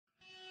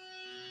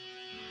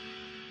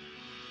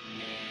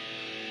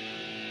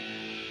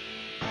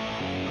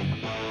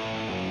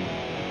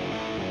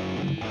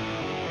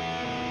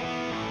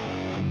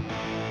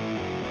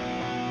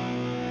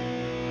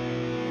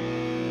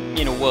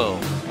In a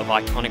world of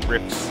iconic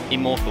riffs,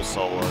 immortal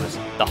solos,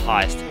 the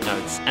highest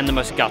notes, and the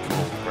most guttural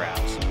of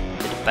growls,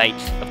 the debate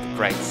of the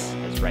greats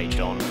has raged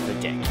on for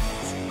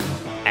decades.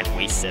 And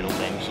we settle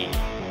them here.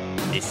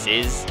 This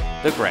is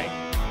the Great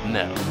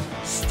Metal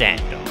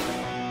Standoff.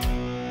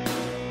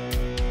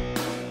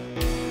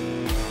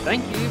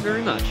 Thank you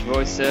very much,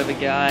 voiceover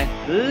guy.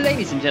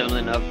 Ladies and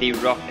gentlemen of the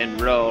rock and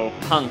roll,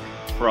 punk,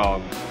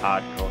 prog,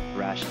 hardcore,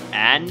 thrash,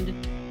 and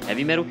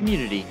heavy metal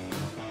community.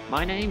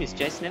 My name is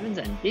Jason Evans,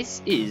 and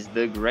this is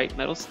the Great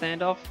Metal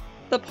Standoff,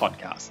 the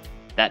podcast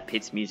that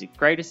pits music's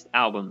greatest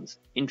albums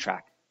in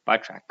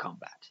track-by-track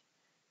combat.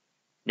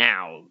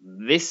 Now,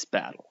 this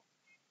battle,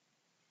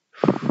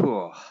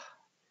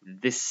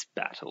 this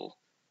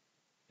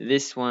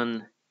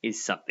one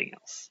is something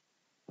else.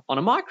 On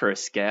a micro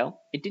scale,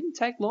 it didn't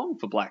take long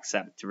for Black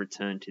Sabbath to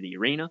return to the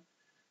arena,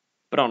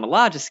 but on a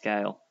larger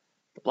scale,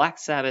 the Black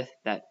Sabbath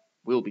that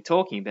we'll be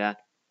talking about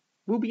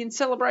will be in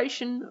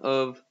celebration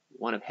of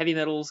one of heavy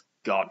metal's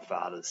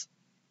godfathers,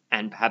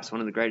 and perhaps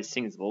one of the greatest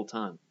singers of all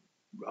time,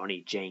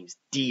 Ronnie James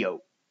Dio.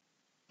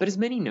 But as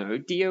many know,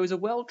 Dio is a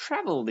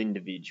well-travelled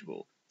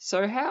individual,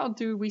 so how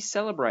do we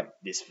celebrate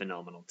this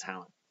phenomenal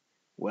talent?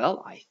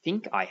 Well, I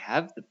think I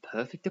have the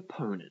perfect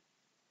opponent.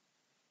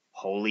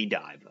 Holy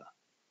Diver.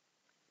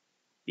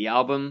 The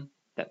album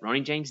that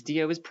Ronnie James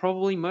Dio is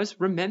probably most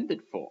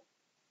remembered for.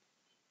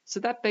 So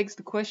that begs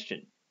the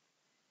question,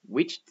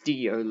 which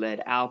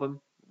Dio-led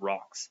album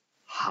rocks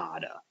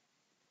harder?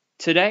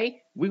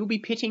 Today, we will be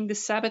pitting the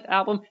Sabbath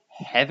album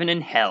Heaven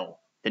and Hell,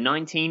 the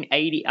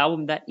 1980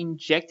 album that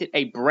injected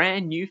a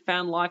brand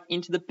newfound life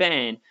into the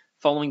band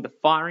following the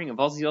firing of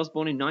Ozzy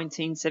Osbourne in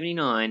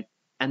 1979,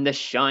 and the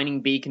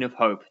shining beacon of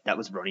hope that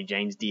was Ronnie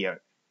James Dio.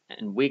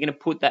 And we're going to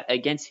put that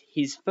against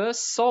his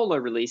first solo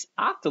release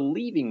after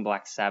leaving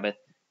Black Sabbath,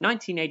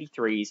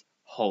 1983's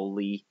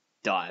Holy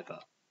Diver.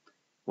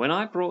 When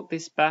I brought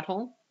this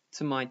battle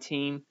to my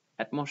team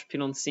at Mosh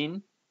Pit on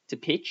Sin to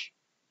pitch,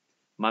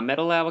 my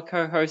Metal Hour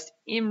co-host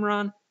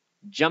Imran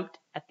jumped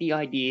at the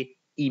idea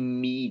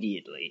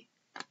immediately.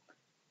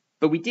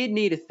 But we did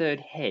need a third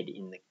head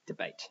in the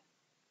debate.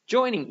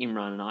 Joining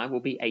Imran and I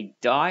will be a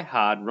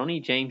die-hard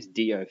Ronnie James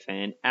Dio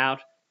fan out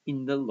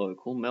in the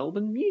local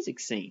Melbourne music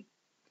scene.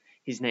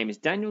 His name is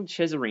Daniel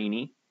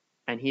Cesarini,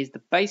 and he is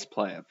the bass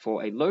player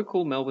for a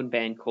local Melbourne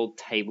band called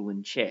Table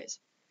and Chairs.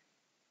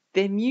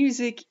 Their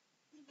music,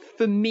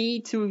 for me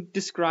to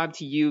describe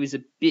to you, is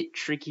a bit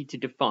tricky to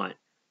define.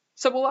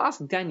 So we'll ask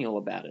Daniel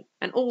about it,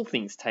 and all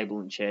things Table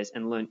and Chairs,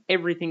 and learn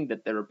everything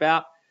that they're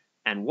about,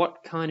 and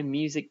what kind of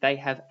music they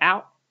have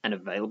out and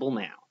available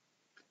now.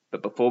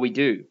 But before we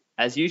do,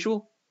 as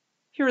usual,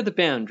 here are the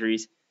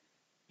boundaries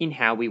in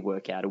how we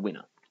work out a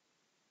winner.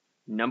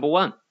 Number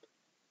 1.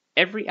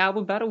 Every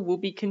album battle will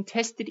be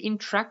contested in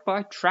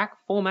track-by-track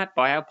format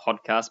by our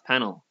podcast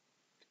panel.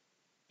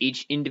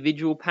 Each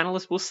individual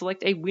panelist will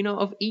select a winner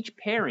of each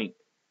pairing.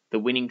 The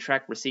winning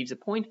track receives a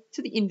point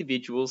to the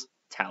individual's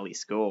tally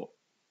score.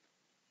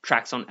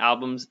 Tracks on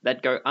albums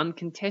that go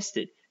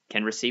uncontested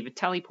can receive a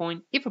tally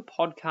point if a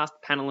podcast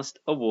panelist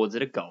awards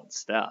it a gold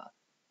star.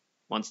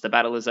 Once the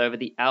battle is over,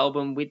 the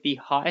album with the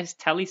highest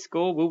tally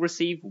score will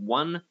receive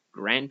 1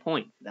 grand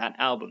point for that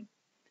album.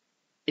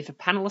 If a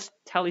panelist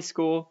tally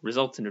score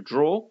results in a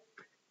draw,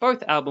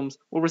 both albums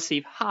will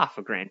receive half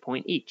a grand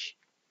point each.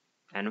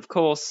 And of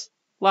course,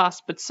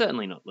 last but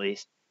certainly not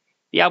least,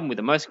 the album with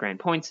the most grand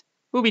points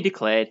will be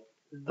declared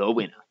the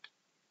winner.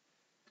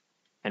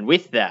 And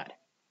with that,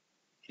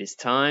 it is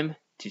time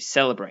to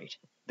celebrate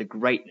the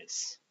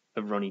greatness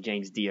of Ronnie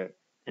James Dio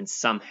and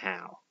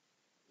somehow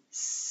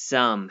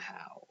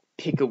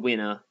pick a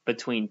winner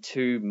between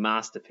 2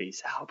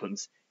 masterpiece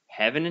albums,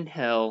 Heaven and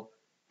Hell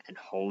and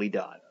Holy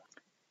Diver.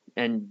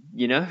 And,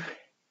 you know,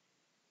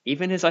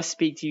 even as I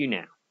speak to you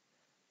now,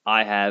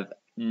 I have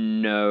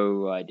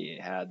no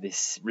idea how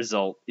this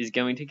result is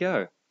going to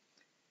go.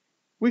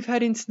 We've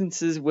had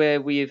instances where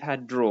we have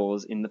had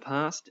draws in the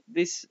past.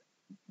 This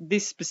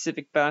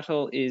specific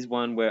battle is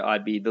one where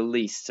I'd be the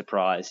least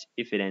surprised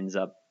if it ends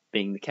up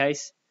being the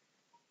case.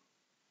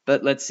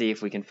 But let's see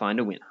if we can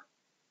find a winner.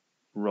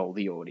 Roll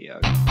the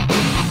audio.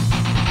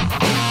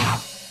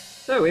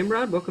 So,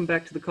 Imran, welcome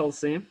back to the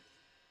Coliseum.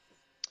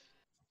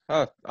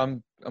 Oh,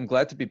 I'm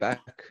glad to be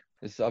back.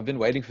 I've been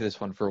waiting for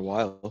this one for a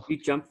while. You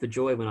jumped for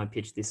joy when I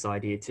pitched this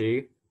idea to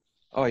you.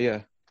 Oh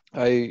yeah.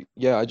 I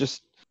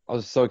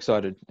was so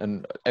excited,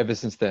 and ever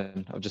since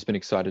then I've just been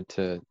excited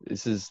to.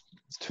 This is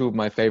 2 of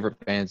my favorite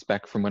bands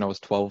back from when I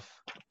was 12.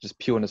 Just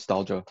pure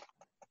nostalgia.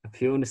 A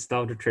pure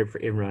nostalgia trip for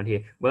Imran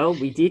here. Well,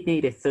 we did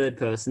need a third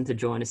person to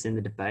join us in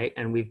the debate,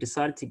 and we've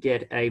decided to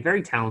get a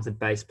very talented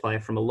bass player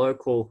from a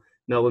local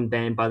Melbourne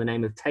band by the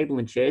name of Table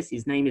and Chairs.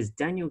 His name is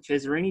Daniel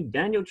Cesarini.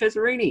 Daniel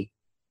Cesarini,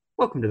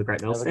 welcome to the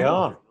Great Metal How's it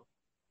Standoff.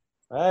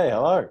 going? Hey,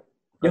 hello.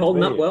 You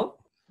holding up well?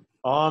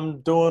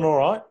 I'm doing all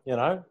right,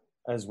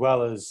 as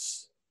well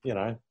as,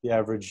 the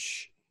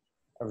average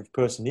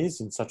person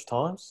is in such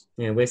times.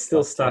 Yeah, we're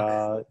still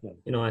stuck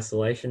in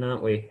isolation,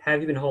 aren't we? How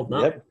have you been holding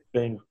up?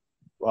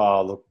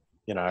 Look,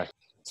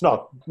 it's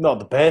not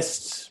the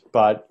best,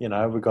 but,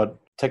 we've got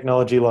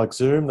technology like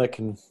Zoom that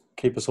can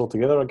keep us all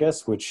together, I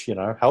guess, which,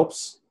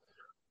 helps.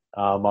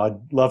 I'd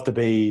love to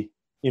be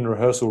in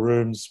rehearsal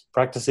rooms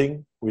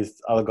practicing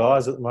with other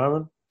guys at the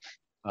moment.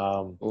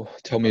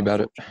 Tell me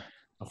about it.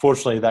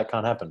 Unfortunately, that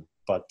can't happen,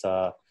 but,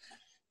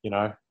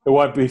 it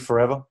won't be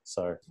forever.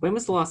 So, When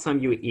was the last time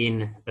you were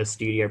in a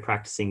studio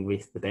practicing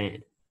with the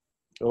band?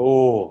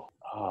 oh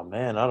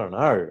man, I don't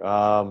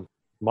know.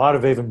 Might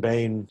have even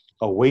been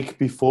a week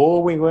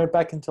before we went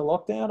back into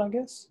lockdown, I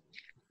guess,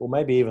 or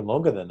maybe even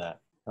longer than that.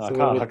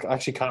 I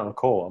actually can't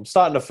recall. I'm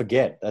starting to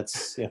forget.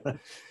 That's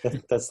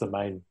that's the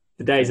main.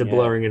 The days thing, are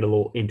blurring it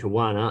all into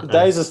one, aren't The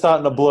they? days are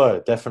starting to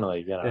blur.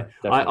 Definitely,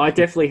 I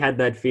definitely had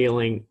that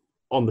feeling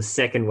on the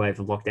second wave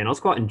of lockdown. I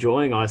was quite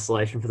enjoying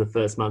isolation for the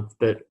first month,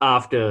 but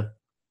after,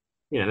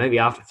 maybe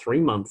after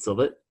 3 months of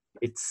it,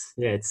 it's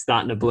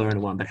starting to blur into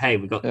one. But hey,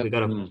 we got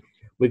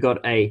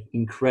a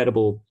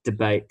incredible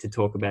debate to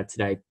talk about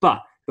today.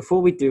 But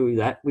before we do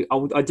that,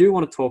 I do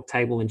want to talk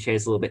table and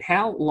chairs a little bit.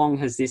 How long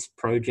has this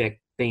project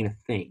been a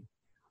thing?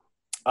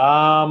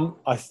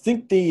 I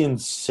think the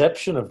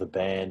inception of the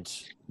band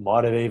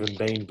might have even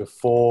been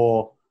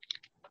before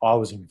I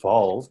was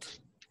involved.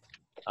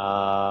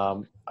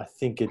 I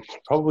think it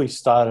probably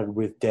started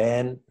with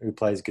Dan, who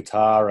plays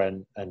guitar,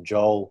 and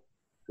Joel,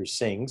 who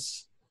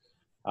sings.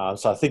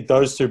 So I think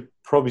those two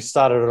probably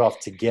started it off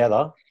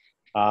together.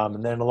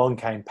 And then along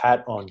came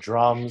Pat on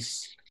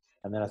drums.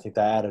 And then I think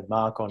they added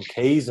Mark on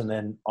keys. And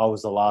then I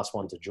was the last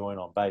one to join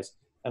on bass.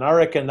 And I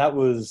reckon that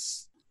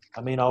was,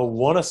 I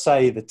want to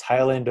say the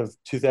tail end of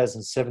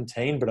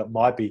 2017, but it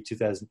might be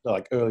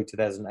early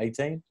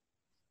 2018.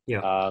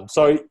 Yeah.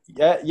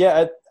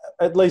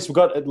 At least we've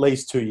got at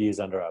least 2 years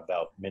under our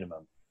belt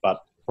minimum,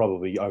 but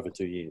probably over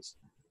 2 years.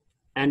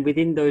 And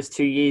within those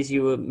 2 years,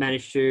 you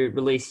managed to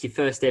release your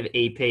first ever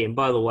EP. And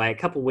by the way, a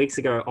couple of weeks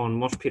ago on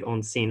Mosh Pit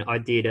on Sin, I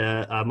did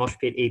a Mosh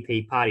Pit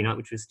EP party night,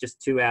 which was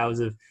just 2 hours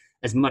of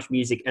as much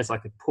music as I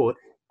could put.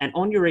 And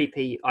on your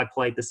EP, I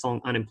played the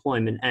song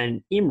Unemployment.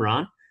 And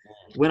Imran,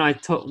 when I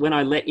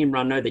let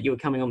Imran know that you were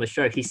coming on the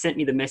show, he sent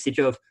me the message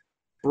of,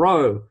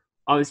 bro,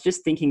 I was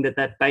just thinking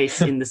that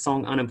bass in the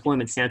song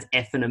Unemployment sounds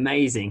effing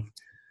amazing.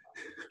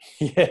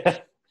 Yeah.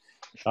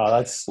 Oh,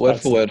 that's word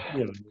for word.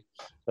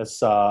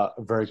 That's a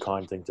very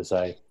kind thing to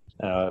say.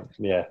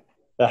 That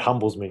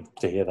humbles me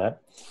to hear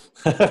that.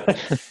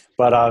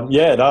 But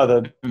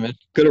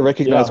got to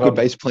recognize good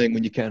bass playing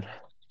when you can.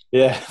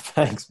 Yeah,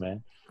 thanks,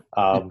 man.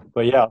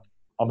 But yeah,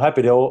 I'm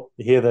happy to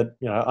hear that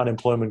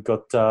Unemployment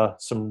got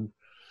some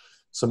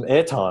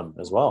airtime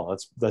as well.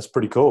 That's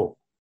pretty cool.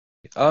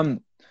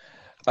 I'm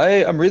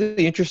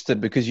really interested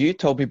because you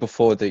told me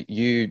before that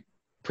you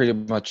pretty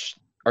much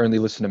only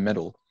listen to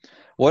metal.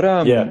 What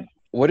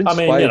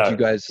inspired you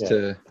guys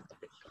to?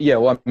 Yeah,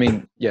 well,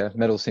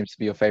 metal seems to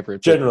be your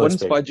favorite. Generally what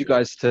inspired you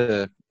guys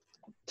to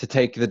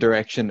take the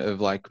direction of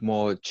like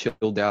more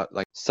chilled out,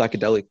 like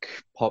psychedelic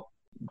pop,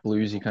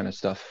 bluesy kind of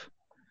stuff?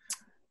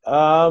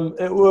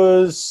 It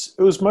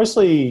was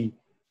mostly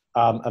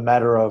a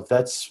matter of,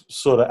 that's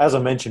sort of, as I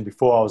mentioned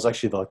before, I was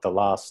actually like the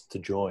last to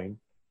join.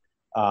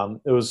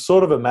 It was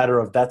sort of a matter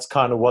of that's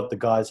kind of what the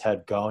guys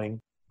had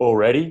going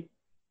already.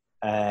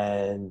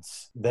 And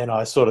then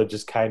I sort of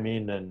just came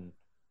in and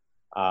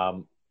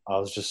I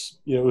was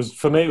just,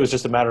 for me, it was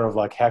just a matter of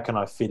like, how can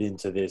I fit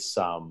into this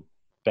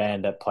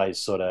band that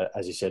plays sort of,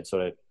 as you said,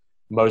 sort of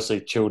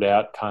mostly chilled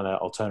out kind of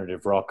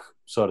alternative rock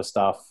sort of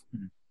stuff.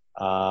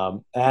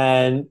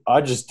 And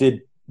I just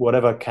did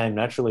whatever came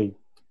naturally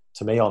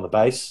to me on the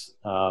bass.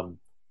 So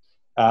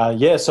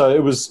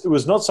it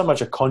was not so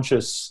much a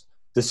conscious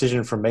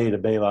decision for me to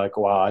be like,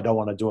 wow, I don't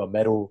want to do a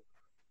metal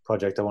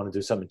project. I want to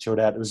do something chilled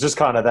out. It was just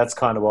that's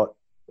kind of what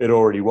it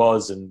already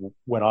was. And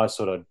when I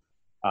sort of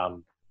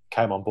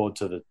came on board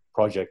to the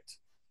project,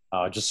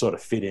 I just sort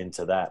of fit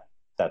into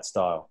that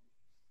style.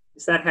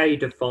 Is that how you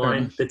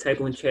define the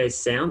Table and Chairs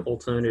sound,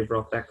 alternative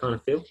rock, that kind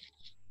of feel?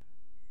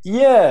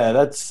 Yeah,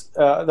 that's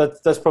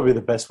probably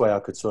the best way I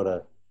could sort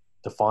of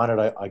define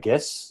it, I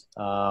guess.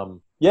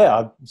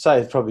 I'd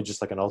say it's probably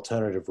just like an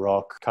alternative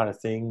rock kind of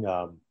thing.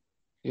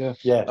 Yeah,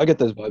 I get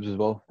those vibes as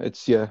well.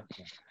 It's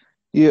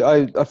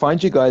I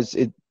find you guys,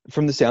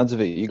 from the sounds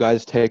of it, you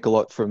guys take a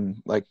lot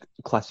from like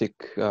classic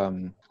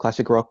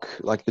rock,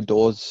 like the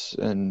Doors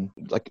and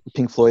like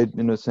Pink Floyd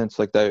in a sense,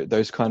 like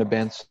those kind of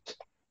bands.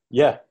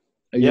 Yeah.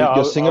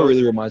 Your singer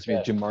really reminds me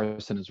of Jim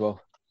Morrison as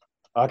well.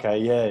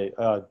 Okay,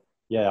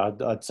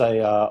 I'd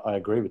say I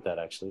agree with that,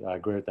 actually. I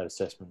agree with that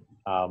assessment.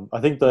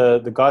 I think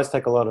the guys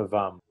take a lot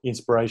of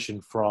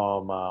inspiration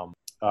from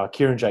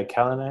Kieran J.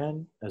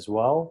 Callanan as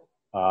well,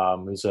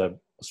 who's an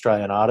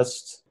Australian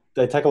artist.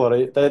 They take a lot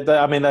of...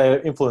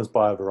 they're influenced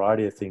by a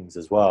variety of things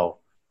as well.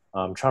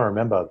 I'm trying to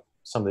remember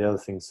some of the other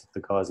things the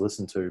guys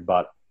listen to,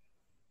 but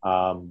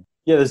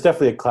there's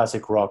definitely a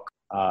classic rock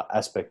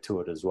aspect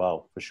to it as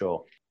well, for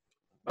sure.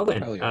 Well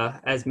then,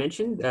 as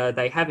mentioned,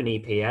 they have an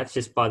EP out. It's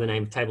just by the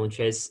name of Table and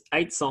Chairs.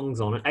 8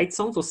 songs on it. 8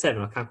 songs or 7?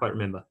 I can't quite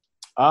remember.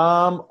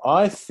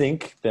 I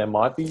think there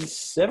might be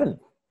 7.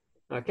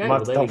 Okay,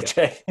 Might well, have to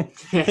there we double go.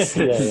 check. Yes.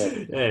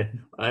 Yeah.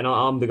 And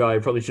I'm the guy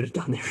who probably should have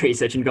done their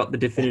research and got the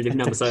definitive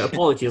number. So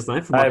apologies, though,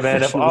 for my Hey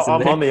man, if professionalism I'm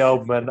there. on the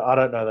album and I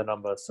don't know the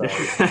number, so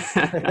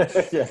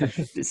yeah.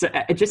 So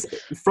just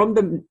from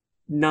the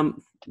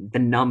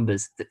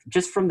numbers,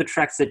 just from the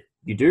tracks that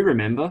you do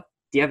remember,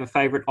 do you have a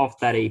favorite off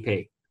that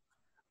EP?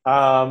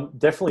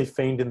 Definitely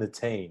Fiend in the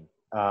Teen.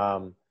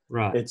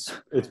 Right. It's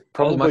That was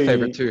probably my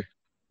favorite too.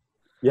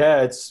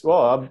 Yeah,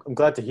 I'm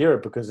glad to hear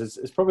it because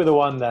it's probably the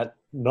one that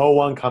no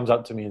one comes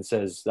up to me and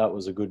says that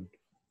was a good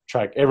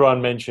track.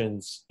 Everyone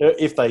mentions,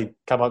 if they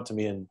come up to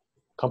me and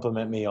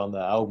compliment me on the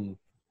album,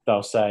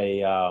 they'll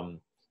say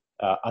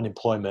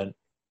Unemployment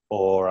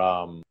or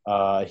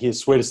Here's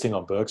Sweetest Thing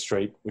on Burke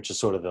Street, which is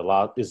sort of the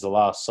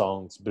last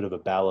song. It's a bit of a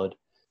ballad.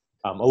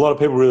 A lot of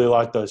people really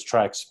like those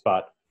tracks,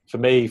 but for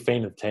me,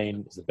 Fiend of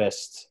Teen is the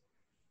best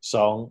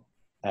song,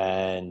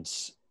 and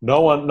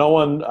no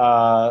one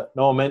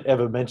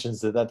ever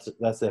mentions that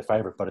that's their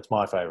favorite, but it's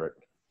my favorite.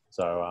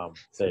 So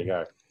there you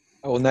go.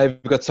 Oh, well, now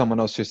you've got someone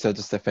else who said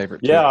it's their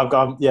favorite too. Yeah,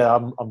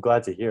 I'm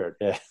glad to hear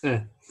it.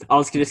 Yeah. I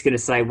was just going to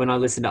say, when I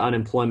listened to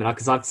Unemployment,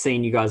 because I've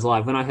seen you guys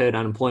live, when I heard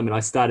Unemployment, I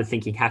started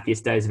thinking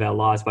Happiest Days of Our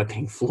Lives by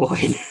Pink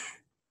Floyd.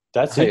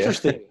 That's Oh, yeah.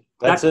 interesting.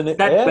 That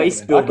bass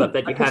build-up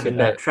that you have in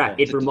that track,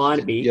 yeah. it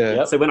reminded me. Yeah.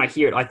 Yep. So when I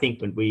hear it, I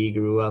think when we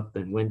grew up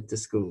and went to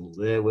school,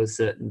 there were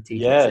certain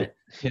teachers. Yeah,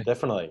 Yeah.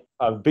 definitely.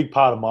 A big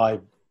part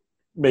of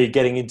me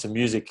getting into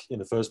music in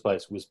the first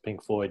place was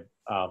Pink Floyd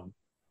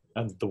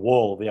and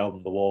the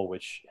album The Wall,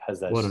 which has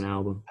those What an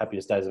album.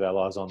 Happiest Days of Our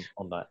Lives on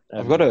that.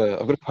 I've got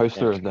a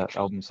poster of that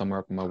album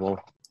somewhere up on my wall.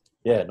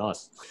 Yeah,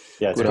 nice.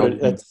 Yeah, it's Good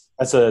good. album.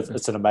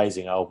 It's an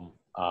amazing album,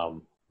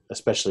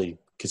 especially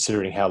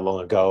considering how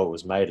long ago it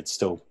was made. It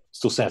still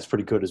sounds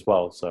pretty good as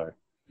well. So,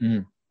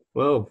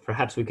 Well,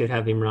 perhaps we could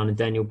have him run and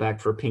Daniel back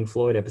for a Pink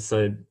Floyd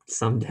episode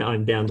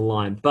sometime down the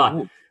line.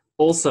 But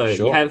also,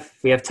 Sure.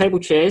 we have Table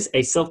Chairs,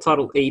 a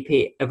self-titled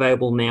EP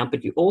available now,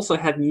 but you also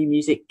have new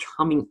music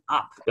coming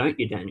up, don't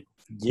you, Daniel?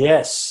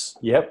 yes,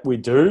 yep, we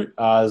do.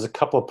 There's a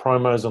couple of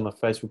promos on the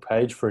Facebook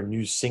page for a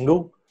new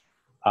single.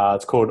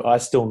 It's called I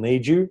Still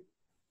Need You,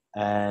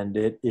 and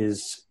it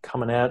is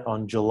coming out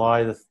on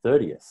July the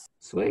 30th.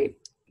 Sweet.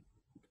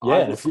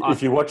 Yeah,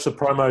 if you watch the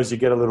promos, you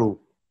get a little,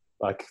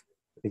 I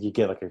think you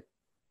get like a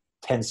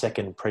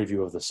 10-second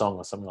preview of the song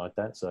or something like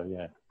that. So,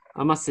 yeah.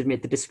 I must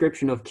admit, the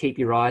description of keep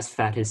your eyes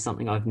fat is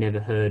something I've never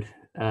heard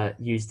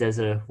used as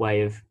a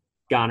way of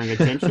garnering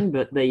attention,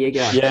 but there you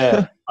go.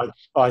 Yeah,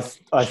 I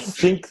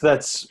think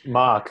that's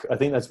Mark. I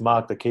think that's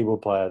Mark, the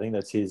keyboard player. I think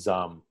that's his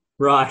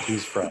Right.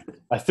 his fret.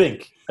 I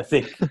think.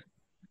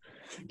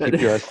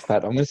 Keep your eyes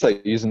fat. I'm going to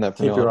start using that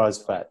from Keep now your on.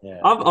 eyes fat. Yeah.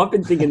 I've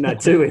been thinking that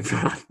too,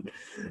 Imran.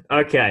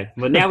 Okay,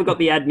 well, now we've got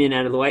the admin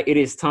out of the way. It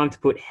is time to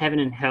put Heaven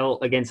and Hell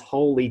against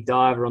Holy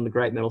Diver on the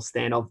Great Metal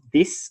Standoff.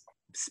 This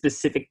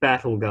specific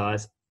battle,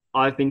 guys,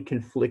 I've been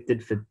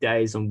conflicted for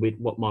days on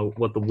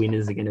what the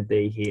winners are going to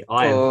be here.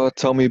 I have Oh,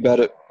 tell me about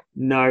it.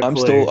 no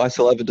clue. I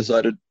still haven't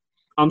decided.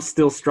 I'm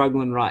still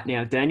struggling right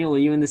now. Daniel, are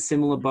you in the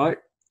similar boat?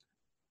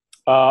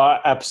 I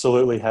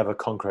absolutely have a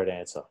concrete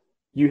answer,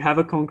 You have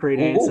a concrete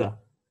answer.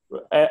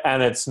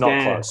 and it's not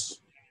Damn. close.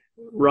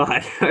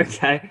 Right,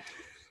 okay.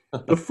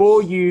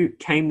 Before you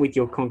came with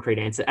your concrete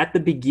answer, at the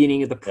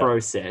beginning of the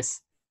process,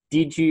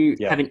 did you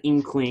have an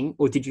inkling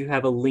or did you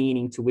have a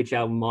leaning to which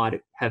album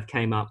might have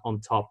came up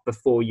on top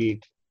before you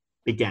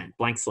began?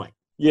 Blank slate.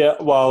 Yeah,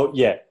 well,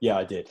 yeah,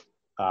 I did.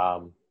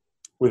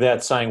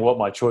 Without saying what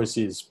my choice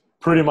is,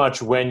 pretty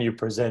much when you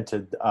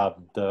presented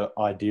the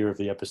idea of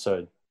the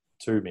episode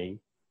to me,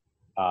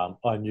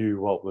 I knew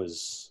what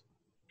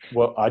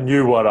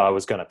I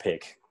was going to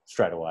pick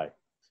straight away.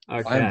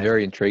 Okay. I'm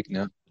very intrigued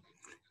now.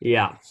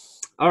 Yeah.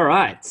 All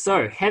right.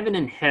 So Heaven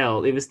and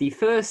Hell. It was the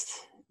first.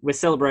 We're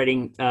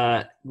celebrating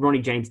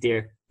Ronnie James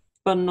Dio,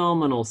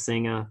 phenomenal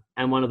singer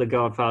and one of the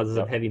godfathers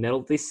of heavy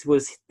metal. This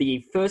was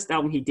the first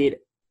album he did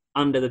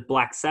under the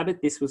Black Sabbath.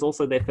 This was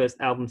also their first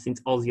album since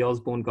Ozzy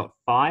Osbourne got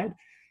fired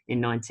in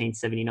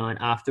 1979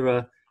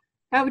 after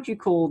how would you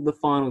call the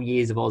final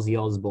years of Ozzy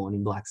Osbourne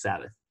in Black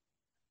Sabbath?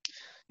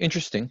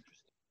 Interesting.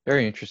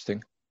 Very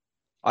interesting.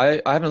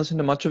 I haven't listened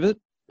to much of it,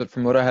 but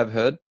from what I have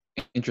heard,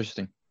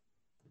 interesting.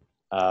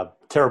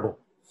 Terrible.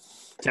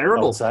 I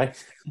would say.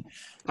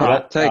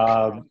 Hot take.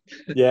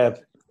 Yeah,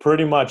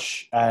 pretty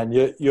much. And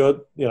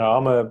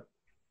I'm a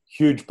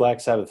huge Black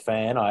Sabbath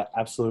fan. I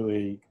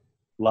absolutely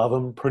love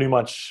them. Pretty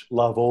much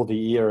love all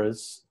the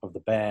eras of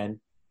the band.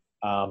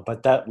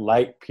 But that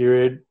late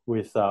period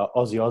with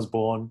Ozzy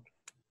Osbourne,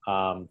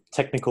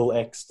 Technical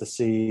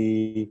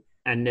Ecstasy,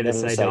 And Never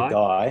Say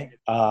Die.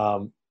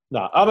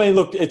 No, I mean,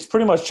 look, it's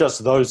pretty much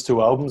just those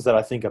two albums that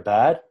I think are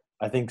bad.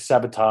 I think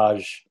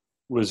Sabotage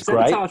was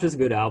great. Sabotage is a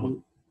good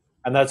album.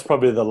 And that's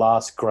probably the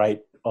last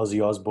great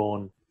Ozzy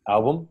Osbourne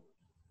album,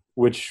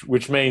 which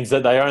means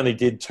that they only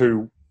did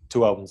two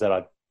albums that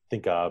I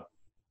think are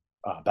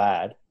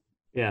bad.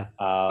 Yeah.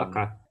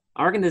 Okay.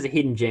 I reckon there's a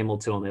hidden gem or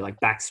two on there, like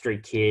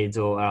Backstreet Kids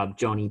or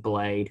Johnny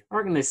Blade. I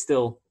reckon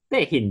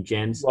they're hidden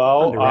gems.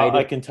 Well, Underrated.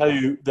 I can tell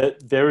you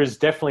that there is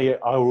definitely,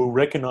 I will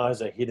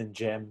recognize a hidden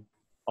gem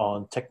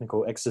on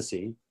Technical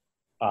Ecstasy,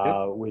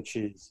 which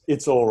is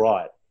 "It's All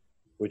Right,"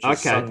 which is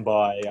sung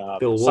by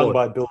Bill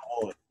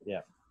Ward. Yeah.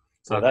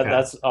 So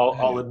that's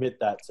I'll admit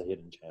that's a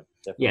hidden gem.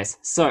 Definitely. Yes.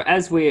 So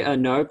as we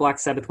know, Black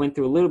Sabbath went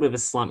through a little bit of a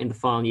slump in the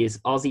final years.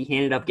 Ozzy, he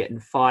ended up getting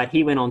fired.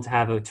 He went on to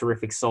have a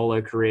terrific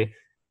solo career.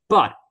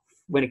 But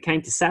when it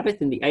came to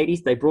Sabbath in the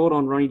 80s, they brought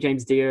on Ronnie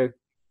James Dio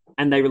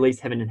and they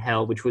released Heaven and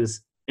Hell, which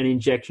was an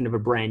injection of a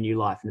brand new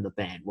life into the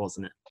band,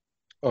 wasn't it?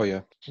 Oh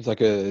yeah, it's like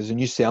there's a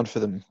new sound for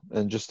them,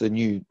 and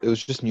it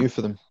was just new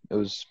for them.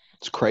 It's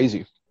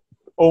crazy.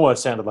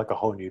 Almost sounded like a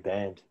whole new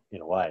band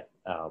in a way.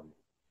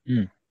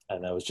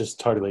 And that was just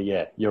totally,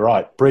 you're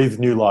right. Breathed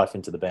new life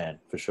into the band,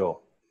 for sure.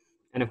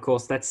 And of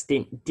course, that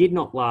stint did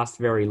not last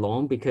very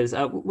long because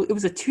it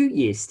was a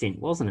 2-year stint,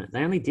 wasn't it?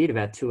 They only did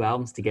about 2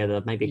 albums together,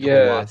 maybe a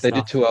couple live stuff. Yeah,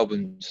 they did 2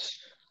 albums,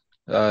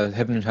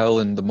 Heaven and Hell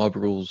and The Mob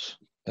Rules.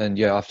 And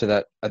yeah, after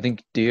that, I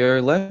think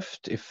Dio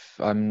left, if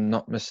I'm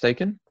not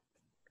mistaken.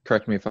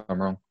 Correct me if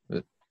I'm wrong.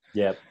 But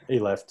yeah, he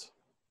left.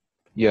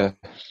 Yeah,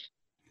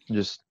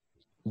 just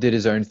did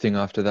his own thing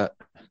after that.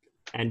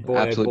 And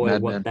boy, oh boy,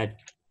 what that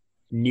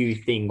new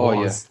thing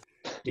was.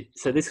 Yeah.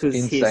 So this was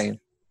insane.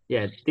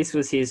 This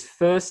was his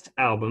first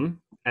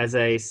album as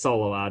a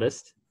solo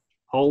artist.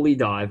 Holy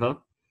Diver,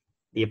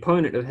 the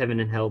opponent of Heaven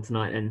and Hell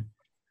tonight. And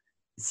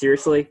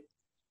seriously,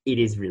 it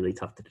is really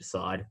tough to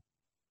decide.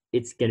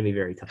 It's going to be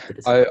very tough to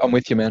decide. I'm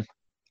with you, man.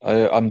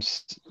 I'm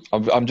just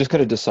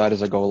going to decide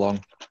as I go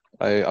along.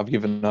 I've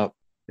given up.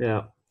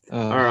 Yeah.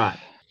 All right.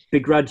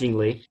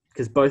 Begrudgingly,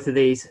 because both of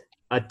these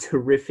are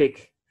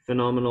terrific,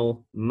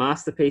 phenomenal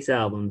masterpiece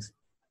albums.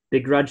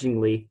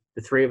 Begrudgingly,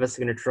 the three of us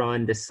are going to try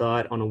and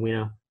decide on a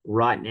winner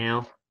right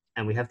now,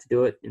 and we have to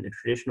do it in the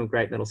traditional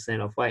great metal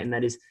standoff way, and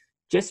that is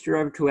gesture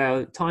over to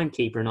our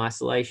timekeeper in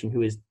isolation,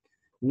 who is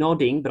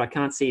nodding, but I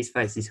can't see his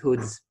face. His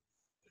hood's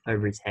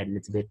over his head, and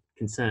it's a bit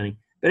concerning.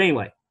 But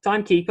anyway,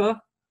 timekeeper,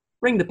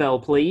 ring the bell,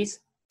 please.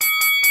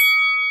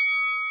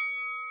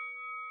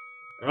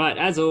 All right,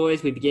 as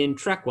always, we begin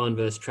track 1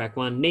 versus track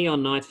 1.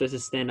 Neon Knights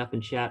versus Stand Up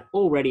and Shout.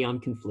 Already I'm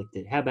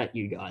conflicted. How about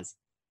you guys?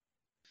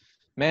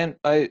 Man,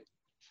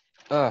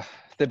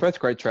 they're both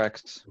great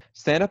tracks.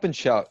 Stand Up and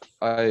Shout.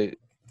 I'm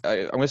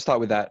going to start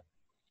with that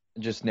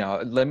just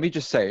now. Let me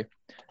just say,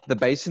 the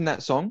bass in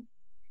that song,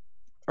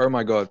 oh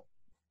my God,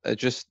 it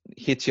just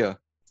hits you.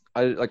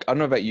 I don't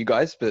know about you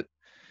guys, but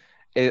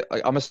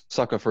I'm a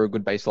sucker for a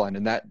good bass line,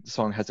 and that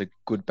song has a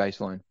good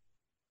bass line.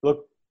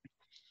 Look,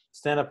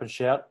 Stand Up and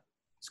Shout.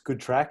 It's a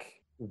good track.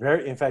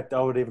 In fact,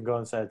 I would even go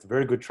and say it's a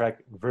very good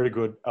track, very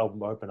good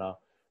album opener,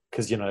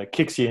 because it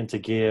kicks you into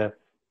gear.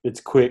 It's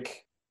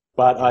quick.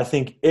 But I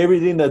think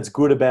everything that's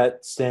good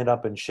about Stand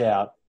Up and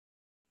Shout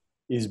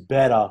is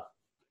better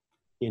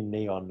in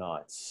Neon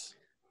Knights.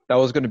 That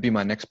was going to be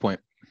my next point.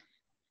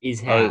 Is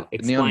how?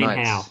 Explain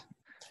how.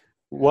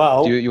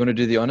 Well, do you want to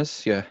do the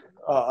honors? Yeah.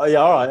 Yeah.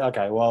 All right.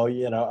 Okay. Well,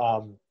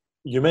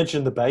 you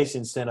mentioned the bass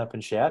in Stand Up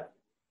and Shout.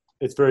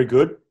 It's very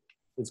good.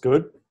 It's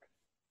good.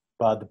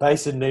 But the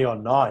bass in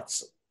Neon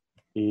Knights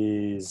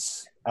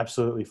is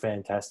absolutely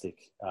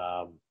fantastic.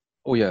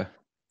 Oh yeah.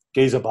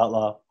 Geezer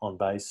Butler on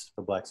bass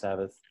for Black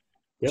Sabbath.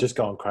 Yep. Just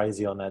going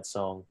crazy on that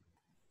song.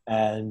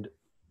 And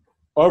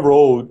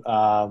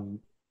overall,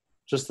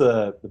 just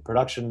the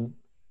production,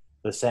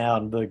 the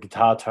sound, the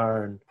guitar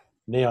tone,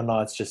 Neon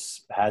Knights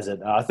just has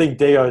it. I think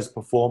Dio's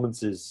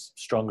performance is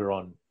stronger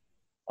on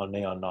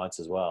Neon Knights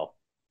as well.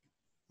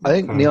 I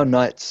think Neon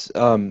Knights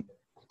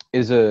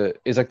is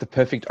like the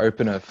perfect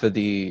opener for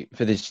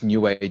this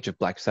new age of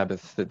Black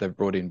Sabbath that they've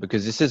brought in,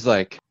 because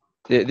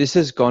this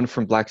has gone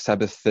from Black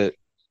Sabbath that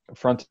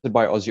fronted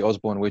by Ozzy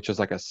Osbourne, which was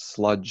like a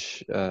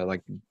sludge,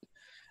 like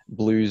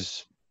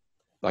blues,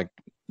 like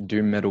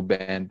doom metal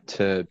band,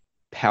 to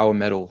power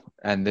metal,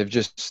 and they've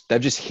just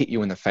hit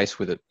you in the face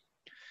with it.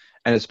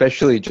 And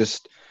especially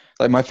just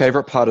like my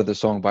favorite part of the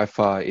song by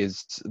far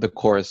is the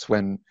chorus,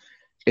 when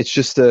it's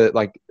just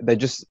they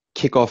just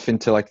kick off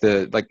into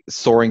the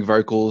soaring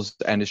vocals,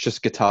 and it's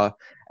just guitar,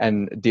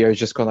 and Dio's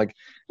just gone like,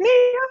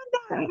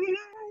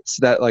 it's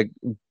that like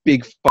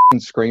big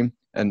fucking scream.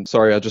 And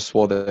sorry, I just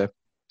swore there.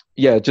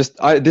 Yeah,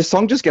 this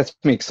song just gets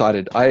me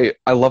excited. I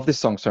love this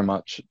song so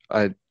much.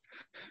 There's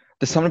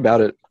something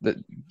about it that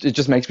it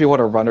just makes me want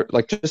to run it.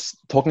 Like, just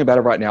talking about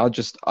it right now,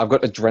 I've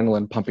got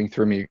adrenaline pumping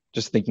through me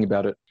just thinking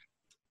about it.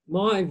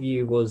 My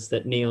view was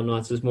that Neon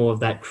Knights was more of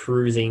that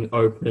cruising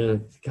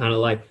opener, kind of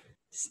like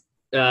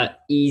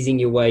easing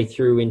your way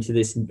through into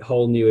this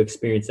whole new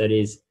experience that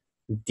is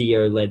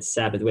Dio-led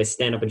Sabbath, where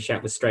Stand Up and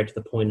Shout was straight to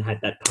the point and had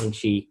that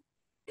punchy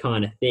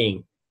kind of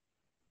thing.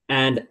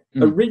 And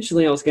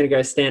originally I was going to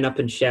go Stand Up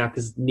and Shout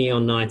because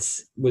Neon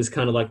Knights was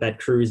kind of like that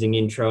cruising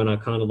intro, and I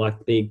kind of like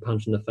the big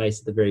punch in the face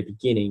at the very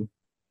beginning.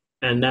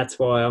 And that's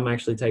why I'm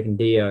actually taking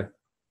Dio.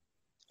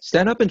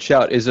 Stand Up and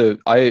Shout is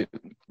I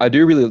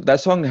do really, that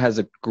song has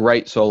a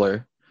great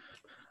solo.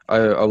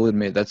 I will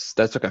admit that's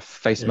like a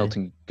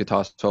face-melting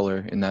guitar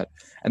solo in that,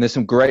 and there's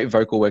some great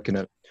vocal work in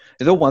it.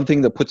 The one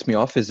thing that puts me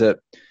off is that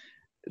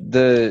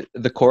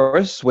the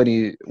chorus, when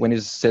he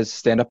says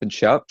 "stand up and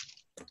shout,"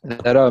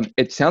 That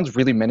it sounds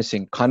really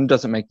menacing. Kind of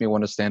doesn't make me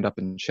want to stand up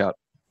and shout.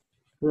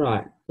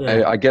 Right.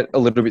 Yeah. I get a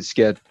little bit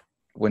scared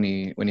when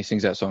he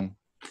sings that song.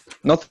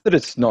 Not that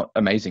it's not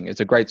amazing. It's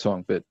a great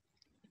song, but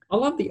I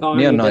love the Neon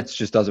irony Nights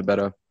just does it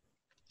better.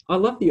 I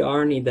love the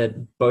irony that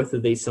both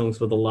of these songs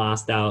were the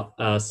last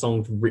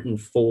songs written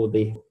for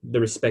the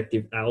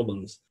respective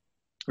albums.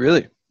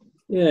 Really?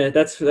 Yeah,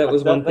 that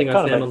was one thing I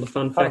kinda found on the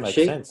fun kinda fact makes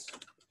sheet. sense.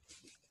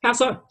 How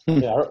so?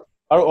 Yeah,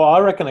 I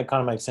reckon it kind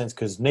of makes sense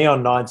because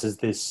Neon Nights is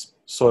this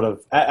sort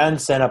of,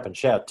 and Stand Up and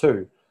Shout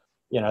too.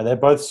 You know, they're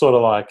both sort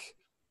of like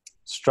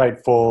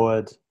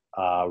straightforward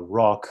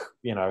rock.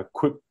 You know,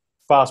 quick,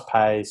 fast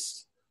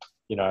paced.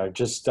 You know,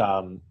 just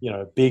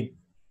big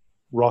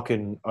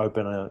rockin'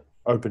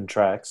 open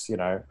tracks. You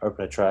know,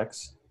 opener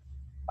tracks.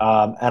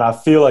 And I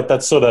feel like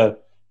that's sort of,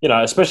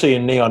 especially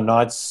in Neon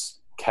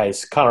Nights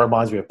case, kind of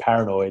reminds me of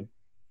Paranoid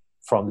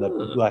from the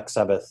Black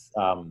Sabbath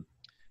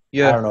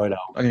Yeah, Paranoid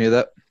album. I can hear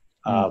that.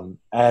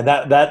 And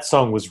that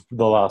song was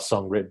the last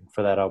song written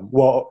for that album.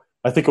 Well,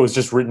 I think it was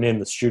just written in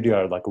the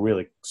studio, like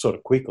really sort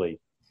of quickly.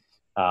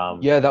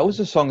 Yeah, that was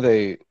a song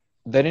they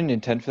didn't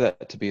intend for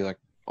that to be like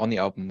on the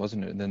album,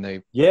 wasn't it? And then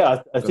they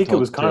I think it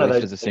was kind of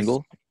as a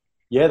single.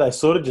 Yeah, they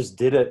sort of just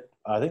did it.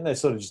 I think they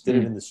sort of just did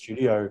it in the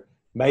studio,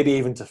 maybe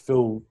even to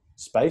fill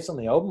space on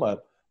the album. I'm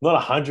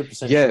not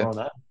 100% sure on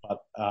that,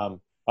 but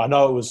I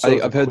know it was.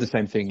 I've heard the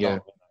same thing.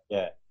 Song.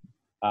 Yeah.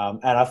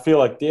 And I feel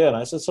like,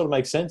 it sort of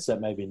makes sense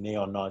that maybe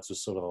Neon Nights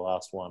was sort of the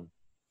last one,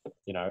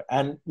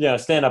 and,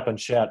 Stand Up and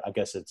Shout, I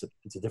guess it's a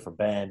different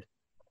band,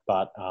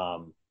 but,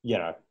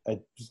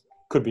 it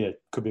could be a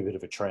bit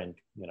of a trend,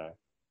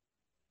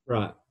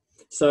 Right.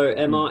 So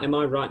am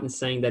I right in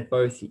saying that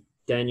both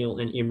Daniel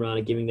and Imran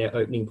are giving their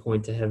opening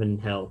point to Heaven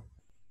and Hell?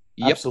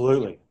 Yep.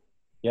 Absolutely.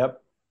 Yep.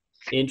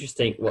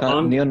 Interesting.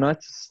 Well, Neon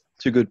Nights,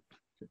 too good.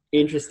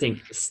 Interesting.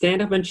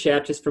 Stand Up and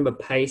Shout, just from a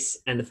pace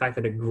and the fact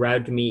that it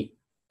grabbed me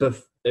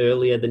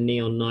earlier than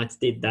Neon Nights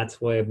did, that's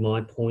where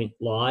my point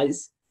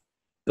lies.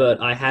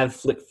 But I have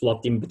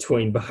flip-flopped in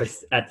between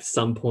both at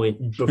some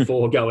point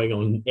before going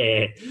on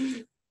air.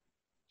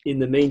 In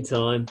the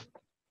meantime,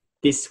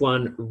 this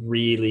one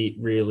really,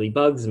 really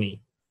bugs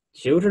me.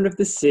 Children of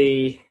the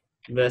Sea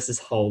versus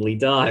Holy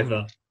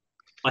Diver.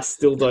 I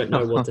still don't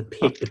know what to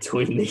pick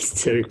between these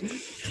two.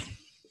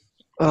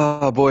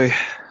 Oh, boy.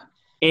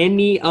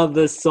 Any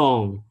other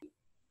song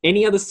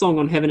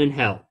on Heaven and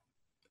Hell,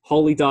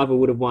 Holy Diver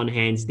would have won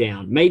hands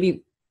down.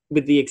 Maybe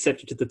with the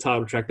exception to the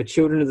title track, but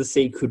Children of the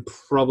Sea could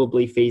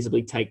probably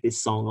feasibly take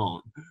this song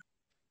on.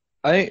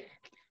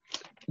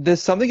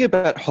 There's something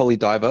about Holy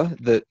Diver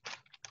that,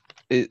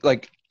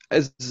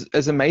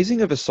 as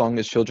amazing of a song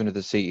as Children of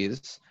the Sea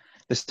is,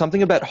 there's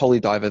something about Holy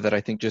Diver that I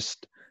think what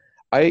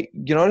I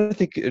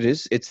think it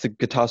is? It's the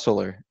guitar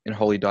solo in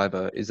Holy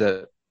Diver.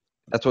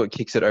 That's what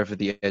kicks it over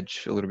the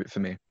edge a little bit for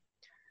me.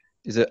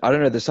 I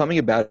don't know, there's something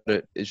about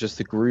it. It's just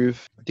the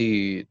groove,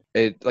 especially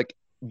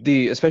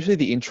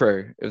the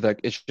intro of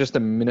it's just a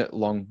minute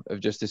long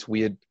of just this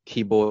weird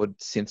keyboard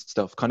synth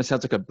stuff. Kind of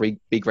sounds like a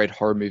big red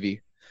horror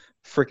movie.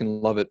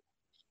 Freaking love it.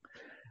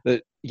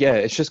 But yeah,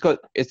 it's just got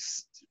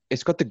it's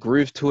got the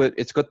groove to it.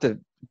 It's got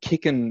the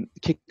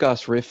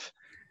kick-ass riff,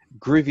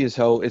 groovy as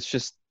hell. It's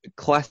just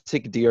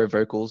classic Dio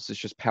vocals. It's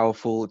just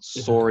powerful.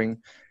 It's soaring,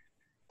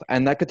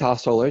 and that guitar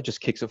solo just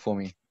kicks it for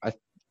me. I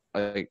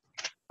don't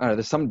know.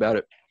 There's something about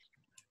it.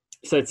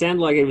 So it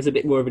sounded like it was a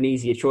bit more of an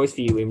easier choice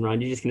for you, Imran.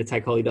 You're just going to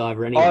take Holy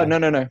Diver anyway. Oh, no.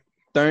 No,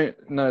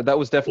 that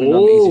was definitely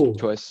not an easy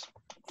choice.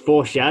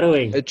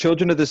 Foreshadowing.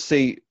 Children of the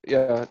Sea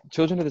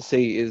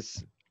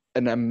is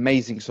an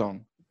amazing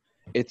song.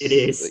 It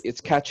is.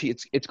 It's catchy.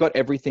 It's got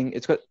everything.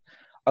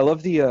 I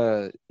love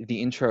the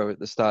intro at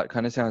the start.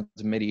 Kind of sounds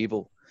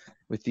medieval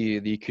with the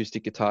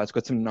acoustic guitar. It's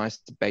got some nice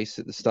bass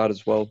at the start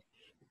as well.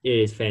 It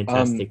is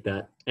fantastic,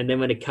 that. And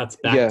then when it cuts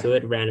back to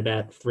it around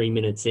about 3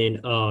 minutes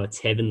in, it's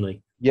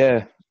heavenly.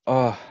 Yeah.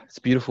 Oh, it's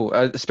beautiful.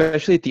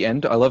 Especially at the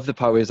end. I love the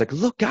part where he's like,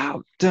 "Look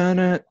out!"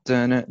 Dun-na,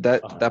 dun-na.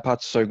 That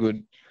part's so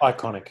good.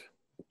 Iconic.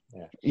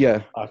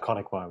 Yeah.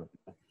 Iconic moment.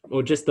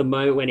 Or just the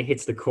moment when it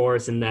hits the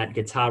chorus and that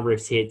guitar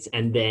riff hits,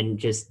 and then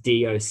just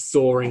Dio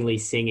soaringly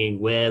singing,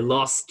 "We're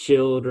lost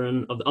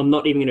children of..." I'm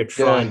not even going to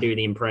try and do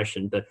the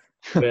impression, but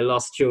 "We're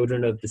lost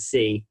children of the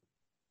sea."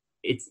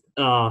 It's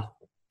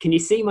can you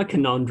see my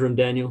conundrum,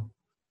 Daniel?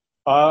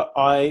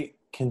 I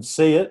can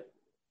see it.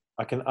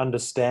 I can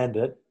understand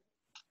it.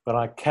 But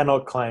I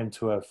cannot claim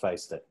to have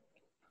faced it.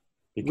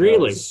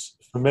 Really?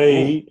 For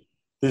me,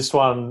 this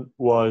one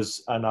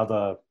was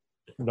another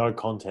no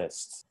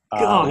contest.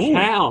 Gosh,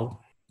 how?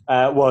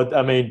 Well,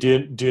 I mean,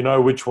 do you know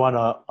which one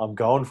I'm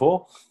going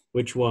for?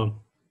 Which one?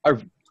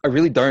 I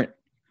really don't.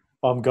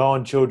 I'm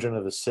going Children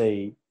of the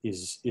Sea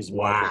is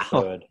my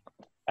preferred.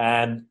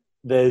 And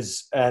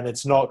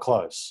it's not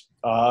close.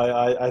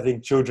 I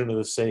think Children of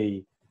the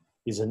Sea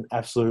is an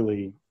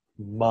absolutely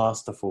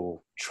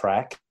masterful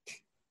track.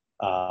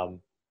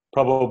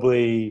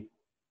 Probably,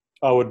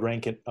 I would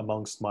rank it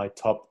amongst my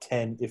top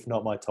 10, if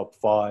not my top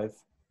 5,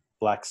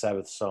 Black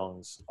Sabbath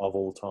songs of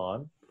all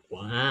time.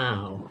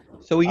 Wow.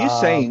 So are you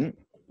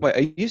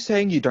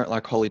saying you don't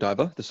like Holy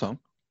Diver, the song?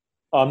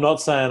 I'm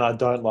not saying I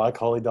don't like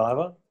Holy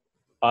Diver.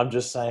 I'm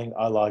just saying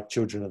I like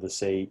Children of the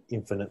Sea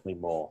infinitely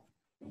more.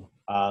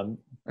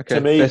 Okay,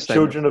 To me, fair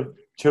statement.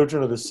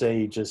 Children of the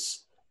Sea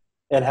just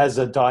it has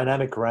a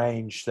dynamic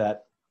range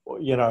that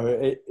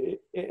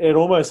it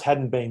almost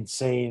hadn't been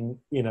seen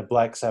in a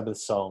Black Sabbath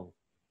song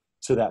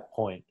to that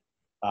point.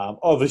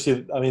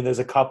 Obviously, I mean, there's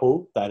a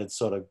couple that had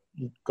sort of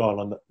gone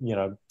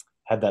on,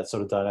 had that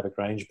sort of dynamic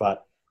range,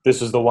 but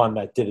this was the one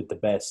that did it the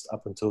best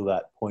up until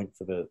that point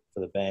for the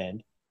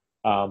band.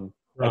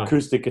 Right.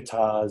 Acoustic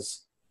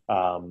guitars,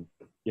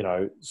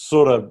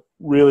 sort of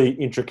really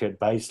intricate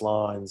bass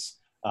lines,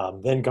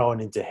 then going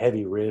into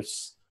heavy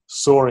riffs,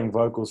 soaring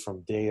vocals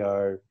from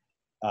Dio,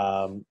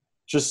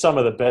 just some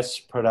of the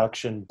best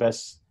production,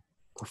 best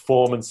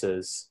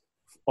performances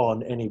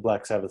on any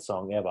Black Sabbath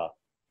song ever.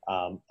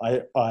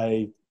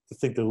 I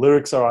think the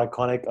lyrics are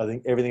iconic. I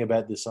think everything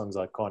about this song is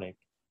iconic.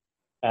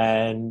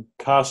 And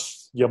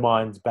cast your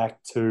minds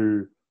back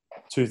to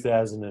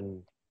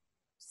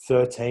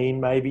 2013,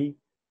 maybe,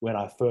 when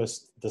I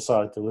first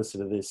decided to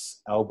listen to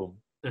this album.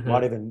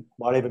 Might even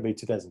be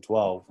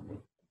 2012.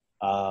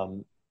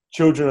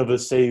 Children of the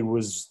Sea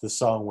was the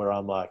song where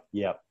I'm like,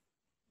 yep,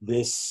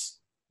 this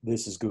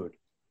is good.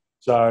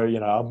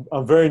 So,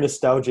 I'm very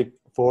nostalgic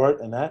for it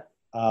and that.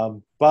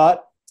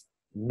 But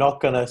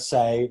not going to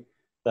say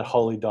that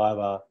Holy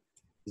Diver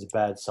is a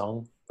bad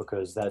song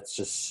because that's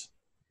just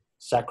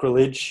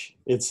sacrilege.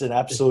 It's an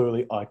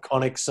absolutely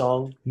iconic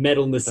song.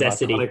 Metal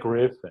necessity. It's an iconic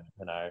riff.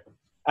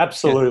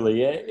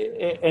 Absolutely. Yeah.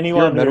 If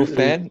Anyone you're a metal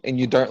fan and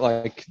you don't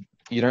like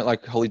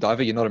Holy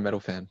Diver, you're not a metal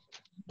fan.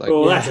 Like,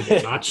 that's a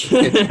bit much.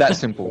 it's that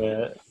simple.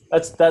 Yeah.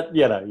 That's that.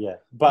 Yeah.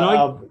 But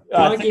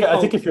I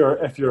think if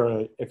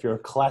you're a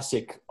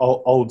classic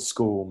old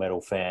school metal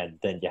fan,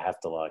 then you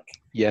have to like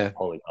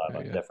Holy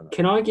Diver, definitely.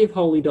 Can I give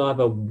Holy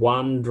Diver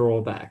one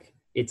drawback?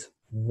 It's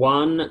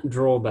one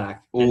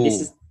drawback, and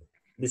this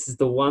is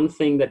the one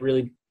thing that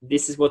really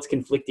this is what's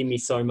conflicting me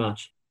so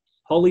much.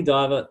 Holy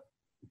Diver,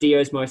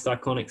 Dio's most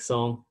iconic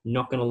song.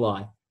 Not gonna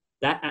lie,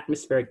 that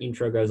atmospheric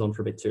intro goes on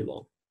for a bit too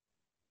long.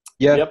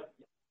 Yeah. Yep.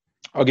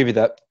 I'll give you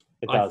that.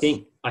 I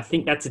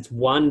think that's its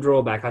one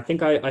drawback. I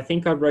think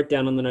I wrote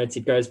down on the notes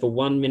it goes for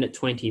 1 minute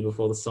 20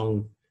 before the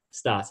song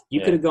starts.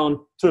 You could have gone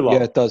too long.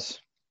 Yeah, it does.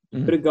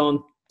 You could have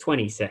gone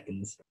 20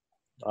 seconds.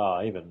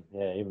 Oh, even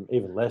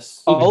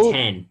less. Even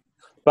 10.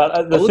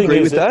 But I'll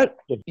agree with that.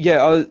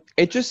 Yeah,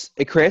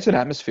 it creates an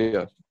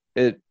atmosphere.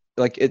 It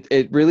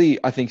really,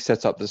 I think,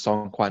 sets up the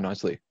song quite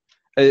nicely.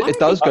 It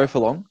does go for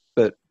long,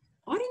 but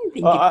I didn't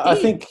think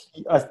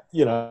it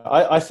did.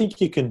 I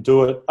think you can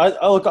do it.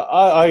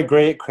 I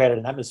agree it created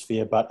an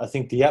atmosphere, but I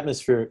think the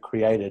atmosphere it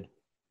created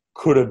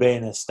could have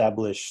been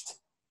established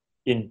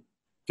in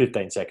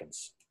 15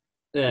 seconds.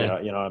 Yeah.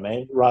 You know what I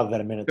mean? Rather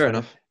than a minute. Fair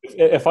enough.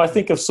 If I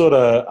think of sort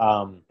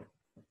of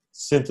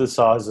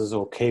synthesizers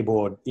or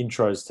keyboard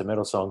intros to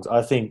metal songs,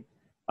 I think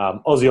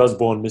Ozzy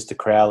Osbourne, Mr.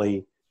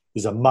 Crowley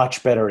is a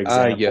much better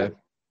example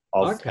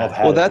of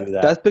how to do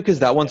that. That's because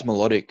that one's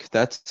melodic.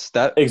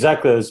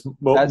 Exactly. There's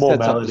more sets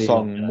melody up the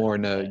song more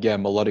in a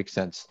melodic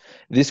sense.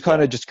 This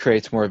kind of just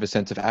creates more of a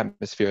sense of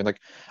atmosphere. And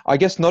I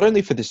guess not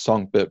only for this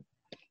song, but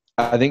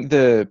I think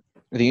the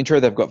intro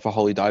they've got for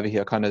Holy Diver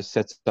here kind of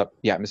sets up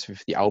the atmosphere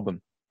for the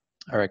album,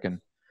 I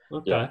reckon.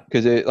 Okay.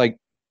 Because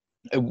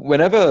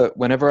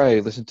whenever I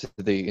listen to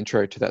the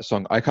intro to that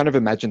song, I kind of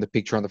imagine the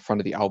picture on the front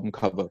of the album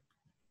cover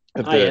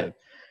of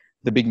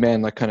the big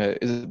man, kind of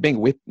is being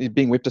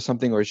whipped or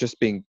something, or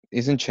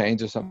is in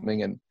chains or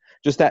something, and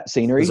just that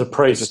scenery. There's a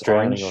priest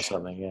drowning or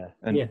something, yeah.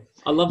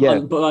 I love.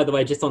 By the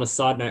way, just on a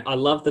side note, I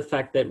love the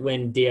fact that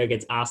when Dio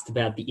gets asked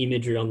about the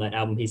imagery on that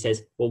album, he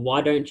says, "Well,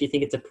 why don't you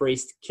think it's a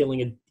priest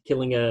killing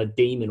a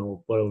demon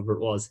or whatever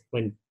it was?"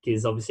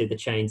 Because obviously the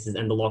chains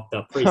and the locked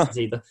up priest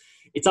is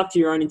it's up to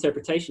your own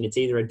interpretation. It's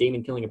either a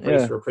demon killing a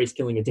priest or a priest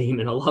killing a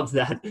demon. I love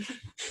that.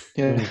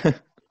 Yeah,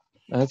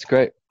 that's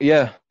great.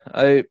 Yeah,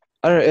 I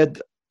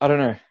don't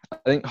know. I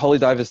think Holy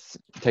Diver's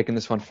taken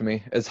this one for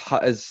me. Is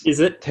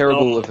it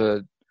terrible of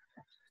a?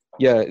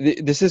 Yeah,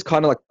 this is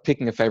kind of like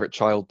picking a favorite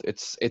child.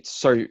 It's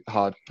so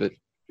hard, but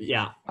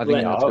I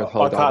think that's with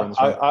Holy Diver on this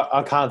one.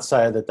 I can't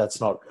say that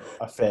that's not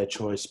a fair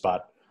choice,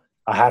 but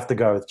I have to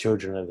go with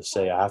Children of the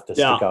Sea. I have to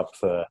stick up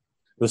for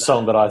the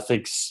song that I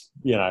think's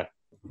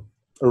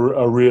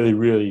a really,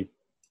 really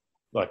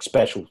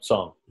special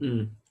song.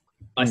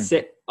 I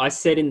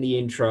said in the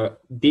intro,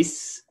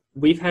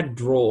 we've had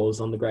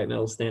draws on the Great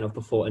Metal Standoff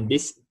before, and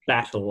this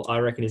battle I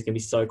reckon is going to be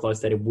so close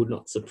that it would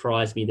not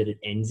surprise me that it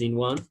ends in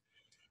one.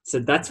 So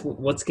that's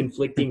what's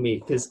conflicting me,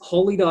 because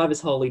Holy Diver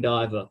is Holy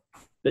Diver.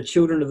 The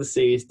Children of the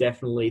Sea is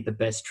definitely the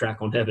best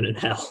track on Heaven and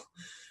Hell.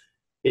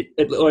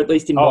 Or at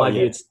least in my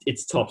view,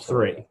 it's top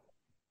 3.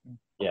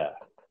 Yeah,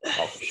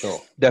 for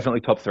sure.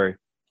 Definitely top 3.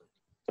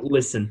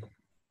 Listen,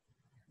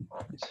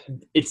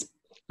 it's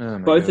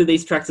both of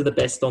these tracks are the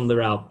best on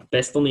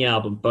the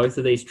album. Both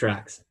of these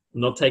tracks. I'm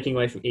not taking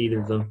away from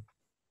either of them.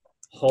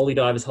 Holy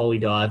Diver's Holy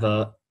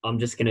Diver. I'm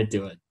just going to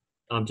do it.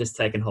 I'm just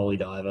taking Holy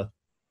Diver.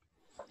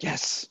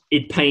 Yes.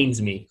 It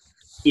pains me.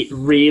 It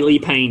really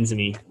pains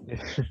me.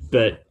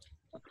 But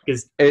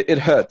because It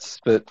hurts,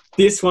 but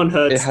this one it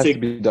hurts has to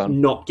be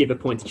done. not give a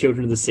point to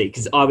Children of the Sea,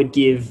 because I would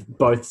give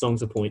both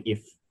songs a point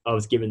if I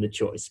was given the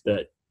choice,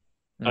 but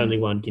only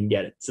one can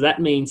get it. So that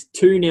means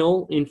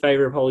 2-0 in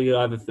favour of Holy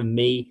Diver for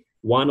me,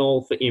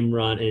 1-1 for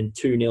Imran, and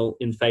 2-0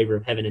 in favour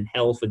of Heaven and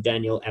Hell for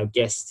Daniel, our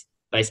guest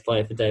bass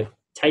player for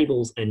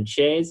Tables and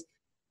Chairs.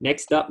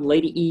 Next up,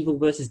 Lady Evil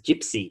versus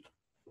Gypsy.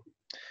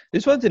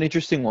 This one's an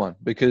interesting one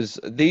because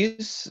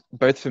these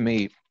both for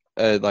me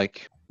are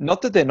like,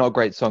 not that they're not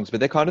great songs, but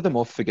they're kind of the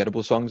more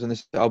forgettable songs on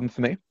this album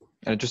for me.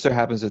 And it just so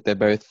happens that they're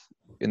both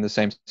in the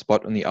same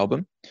spot on the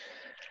album.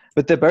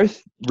 But they're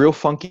both real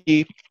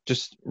funky,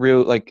 just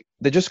real, like,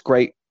 they're just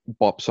great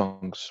bop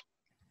songs.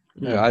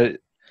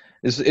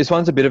 This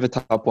one's a bit of a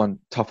tough one,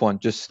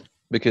 just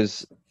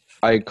because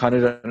I kind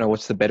of don't know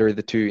what's the better of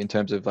the two in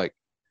terms of, like,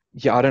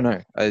 yeah, I don't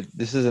know.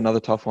 This is another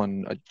tough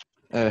one.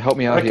 Help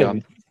me out here.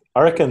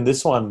 I reckon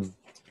this one,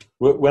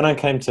 when I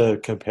came to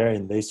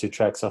comparing these two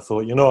tracks, I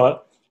thought, you know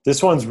what?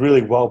 This one's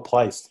really well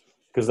placed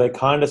because they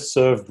kind of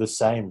serve the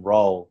same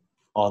role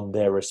on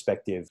their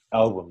respective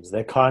albums.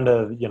 They're kind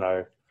of,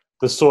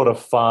 the sort of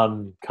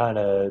fun, kind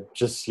of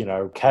just,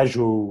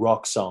 casual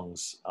rock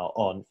songs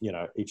on,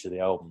 each of the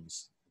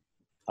albums.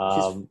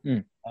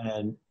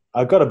 And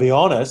I've got to be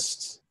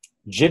honest,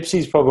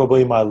 Gypsy's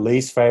probably my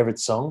least favorite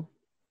song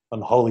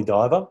on Holy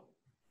Diver.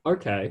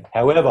 Okay.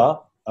 However,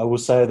 I will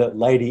say that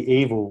Lady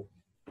Evil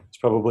is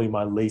probably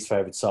my least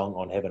favorite song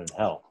on Heaven and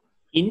Hell.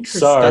 Interesting.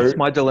 So, That's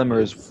my dilemma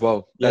as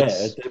well. They're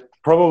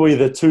probably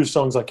the two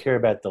songs I care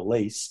about the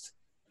least.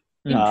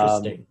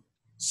 Interesting.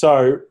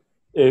 So,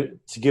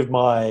 to give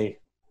my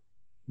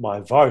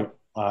vote,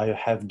 I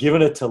have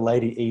given it to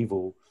Lady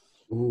Evil.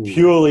 Ooh.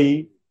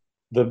 Purely,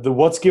 the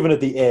what's given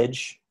it the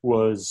edge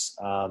was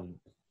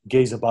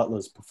Geezer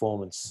Butler's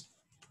performance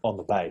on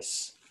the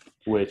bass,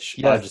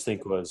 which I just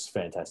think was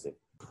fantastic.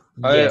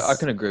 Yes. I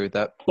can agree with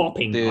that.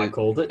 Bopping, I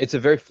called it. It's a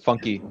very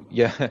funky,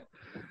 yeah.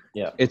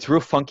 It's real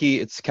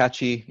funky. It's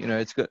catchy.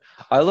 It's good.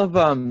 I love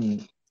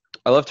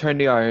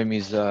Tony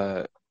Iommi's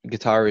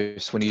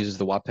guitarist when he uses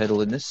the wah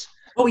pedal in this.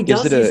 Oh, he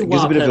does use the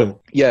wah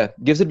pedal.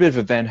 Gives it a bit of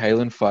a Van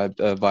Halen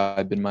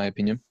vibe in my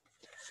opinion.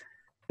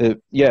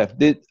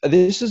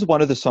 This is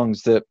one of the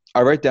songs that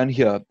I wrote down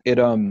here.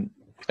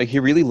 He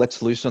really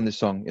lets loose on this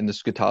song in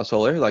this guitar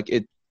solo. Like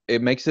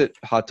it makes it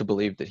hard to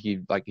believe that he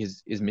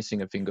is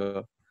missing a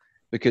finger,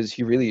 because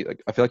he really,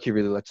 I feel like he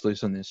really lets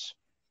loose on this.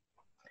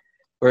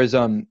 Whereas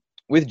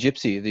with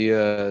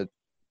Gypsy,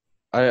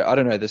 I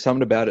don't know, there's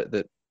something about it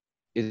that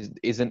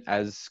isn't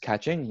as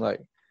catching.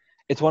 Like,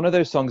 it's one of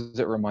those songs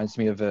that reminds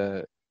me of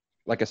a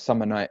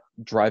summer night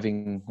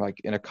driving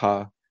in a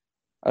car.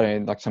 I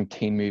don't know, like some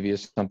teen movie or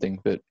something.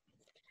 But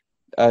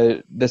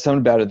there's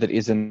something about it that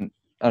isn't,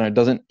 I don't know,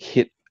 doesn't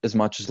hit as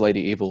much as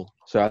Lady Evil.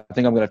 So I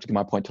think I'm gonna have to give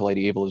my point to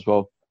Lady Evil as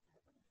well.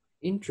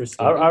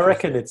 Interesting. I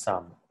reckon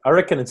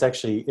it's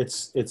actually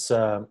it's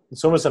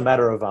almost a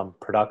matter of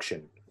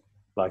production.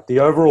 Like the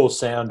overall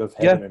sound of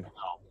Heaven and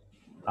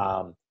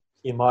Hell,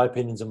 in my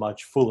opinion, is a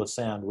much fuller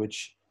sound,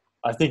 which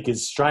I think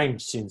is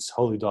strange since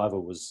Holy Diver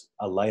was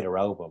a later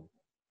album.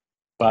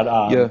 But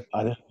I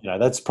think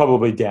that's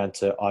probably down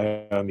to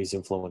Iommi's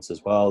influence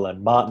as well.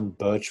 And Martin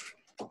Birch,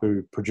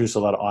 who produced a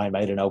lot of Iron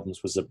Maiden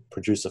albums, was a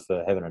producer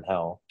for Heaven and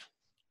Hell.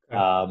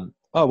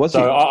 Was he?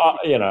 So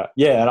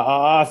and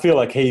I feel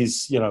like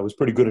he's was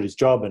pretty good at his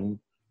job, and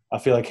I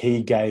feel like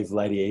he gave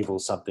Lady Evil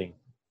something,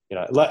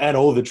 and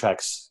all the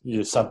tracks,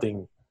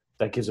 something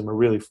that gives them a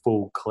really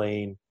full,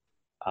 clean,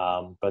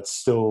 but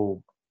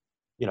still,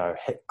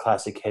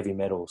 classic heavy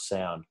metal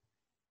sound.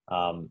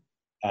 And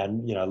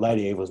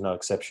Lady Evil is no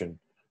exception.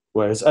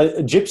 Whereas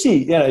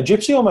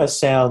Gypsy almost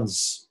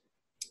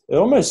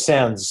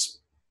sounds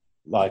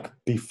like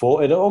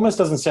before. It almost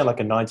doesn't sound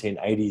like a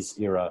 1980s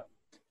era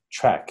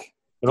track.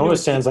 It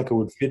almost sounds like it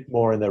would fit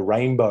more in the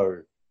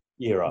Rainbow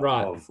era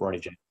of Ronnie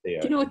James Dio.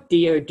 Do you know what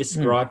Dio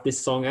described this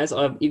song as?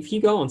 If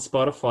you go on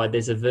Spotify,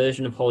 there's a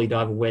version of Holy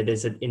Diver where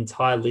there's an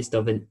entire list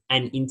of an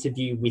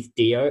interview with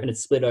Dio, and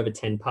it's split over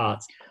 10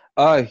 parts.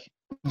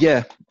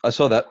 Yeah, I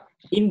saw that.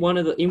 In one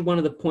of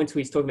the points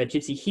where he's talking about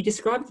Gypsy, he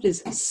described it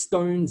as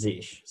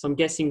Stones-ish. So I'm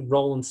guessing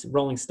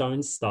Rolling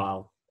Stones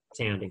style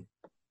sounding.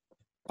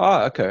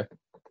 Oh, okay.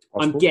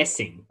 I'm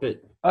guessing,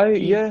 but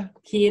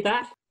hear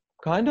that?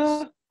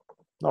 Kinda.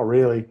 Not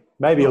really.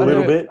 Maybe a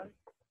little bit.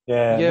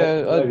 Yeah,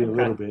 maybe a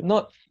little bit.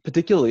 Not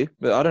particularly,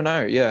 but I don't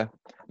know. Yeah,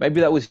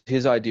 maybe that was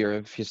his idea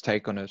of his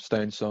take on a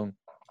Stones song,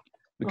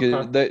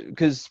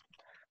 because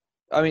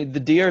I mean the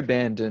Dio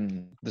band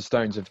and the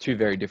Stones are two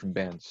very different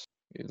bands.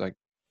 Like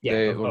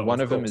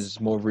one of them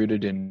is more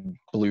rooted in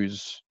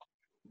blues,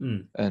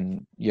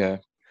 and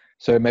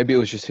so maybe it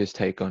was just his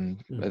take on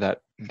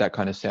that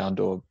kind of sound,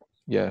 or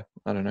I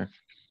don't know.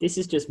 This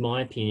is just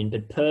my opinion,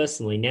 but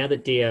personally, now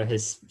that Dio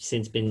has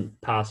since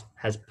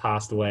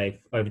passed away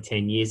over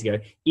 10 years ago,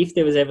 if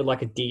there was ever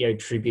like a Dio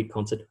tribute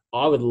concert,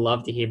 I would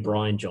love to hear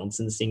Brian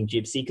Johnson sing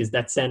Gypsy, because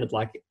that sounded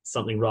like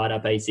something right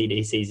up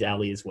AC/DC's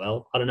alley as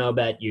well. I don't know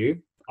about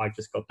you. I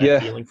just got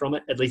that feeling from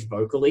it, at least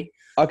vocally.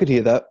 I could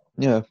hear that,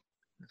 yeah.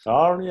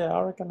 Oh yeah,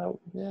 I reckon that.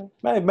 Yeah,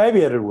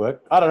 maybe it'd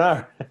work. I don't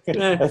know.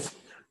 Yeah. It's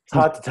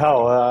hard to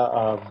tell.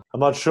 I'm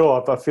not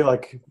sure. I feel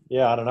like,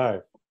 I don't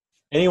know.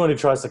 Anyone who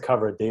tries to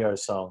cover a Dio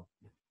song,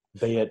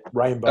 be it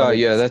Rainbow, Oh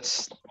yeah,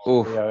 that's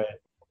Dio,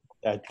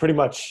 pretty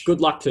much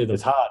Good luck to them.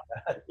 it's hard.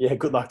 Yeah,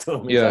 good luck to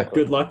them. Yeah.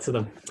 Exactly. Good luck to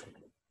them.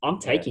 I'm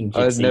taking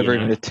I'd Gypsy. never you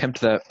know? even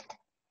attempt that.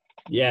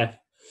 Yeah.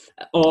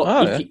 Or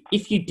Oh, yeah.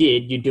 if you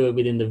did, you'd do it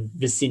within the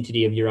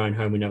vicinity of your own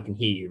home where no one can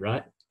hear you,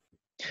 right?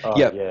 Oh,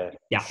 Yeah.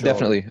 Yeah. Sure.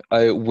 Definitely.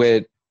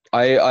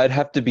 I'd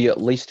have to be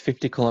at least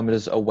 50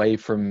 kilometers away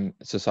from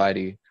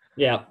society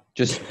Yeah.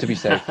 just to be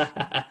safe.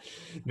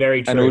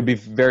 Very true. And it would be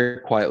very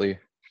quietly.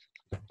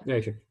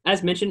 Very true.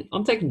 As mentioned,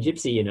 I'm taking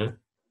Gypsy, you know.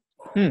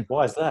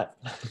 Why is that?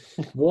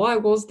 Why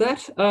was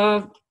that?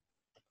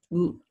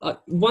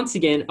 Once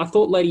again, I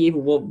thought Lady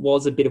Evil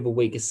was a bit of a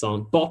weaker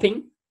song.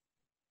 Bopping,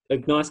 a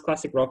nice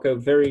classic rocker,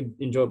 very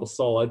enjoyable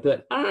solo,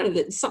 but I don't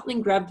know,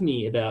 something grabbed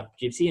me about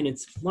Gypsy, and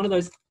it's one of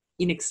those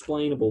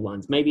inexplainable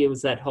ones. Maybe it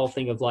was that whole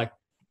thing of like,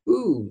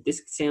 ooh,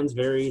 this sounds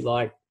very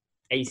like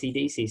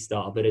AC/DC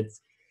style, but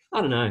it's,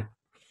 I don't know,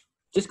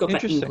 just got that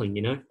Interesting. inkling,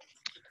 you know?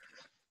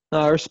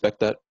 No, I respect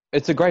that.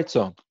 It's a great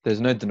song.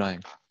 There's no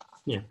denying.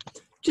 Yeah.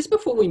 Just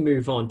before we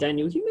move on,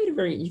 Daniel,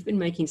 you've been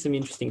making some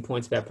interesting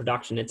points about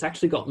production. It's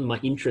actually gotten my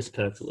interest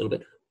perked a little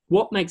bit.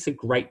 What makes a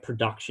great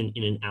production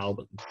in an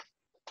album?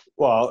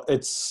 Well,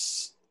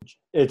 it's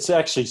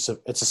actually it's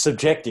a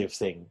subjective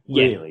thing,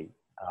 Yeah. really.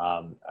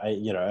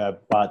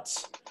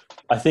 But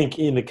I think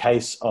in the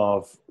case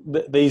of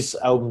these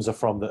albums are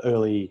from the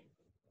early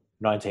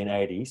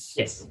 1980s,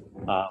 Yes.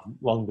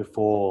 long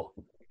before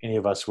any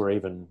of us were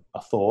even a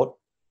thought.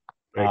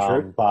 Very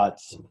true. But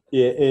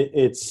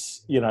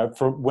it's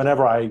from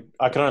whenever I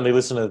can only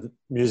listen to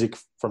music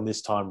from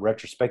this time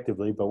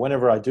retrospectively, but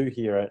whenever I do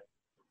hear it,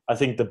 I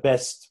think the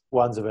best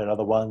ones of it are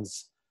the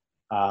ones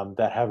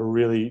that have a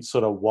really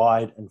sort of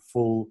wide and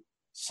full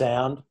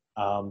sound.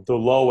 The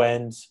low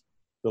end,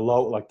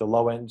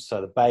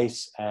 so the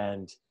bass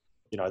and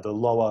the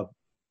lower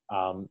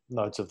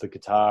notes of the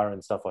guitar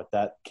and stuff like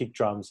that, kick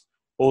drums,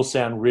 all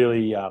sound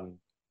really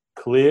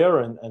clear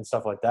and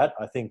stuff like that.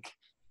 I think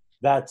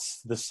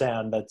that's the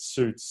sound that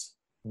suits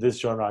this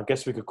genre. I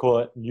guess we could call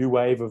it new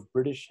wave of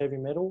British heavy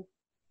metal.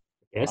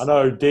 Yes. I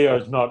know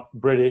Dio's not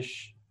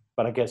British,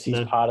 but I guess he's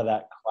No. part of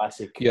that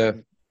classic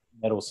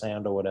metal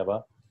sound or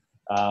whatever.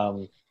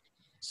 I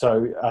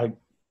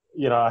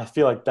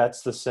feel like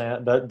that's the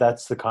sound,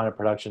 that's the kind of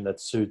production that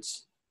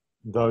suits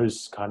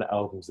those kind of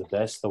albums the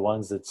best, the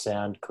ones that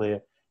sound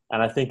clear.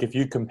 And I think if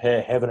you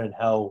compare Heaven and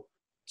Hell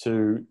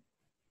to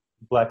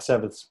Black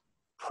Sabbath's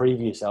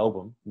previous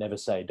album, Never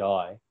Say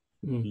Die,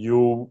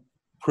 you'll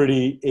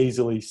pretty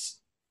easily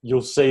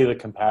you'll see the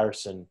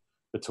comparison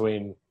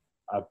between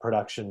a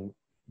production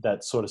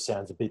that sort of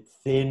sounds a bit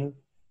thin,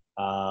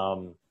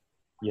 the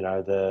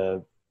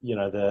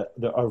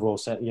overall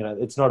sound,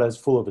 it's not as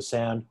full of a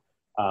sound.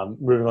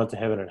 Moving on to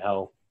Heaven and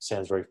Hell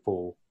sounds very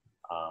full,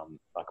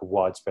 like a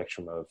wide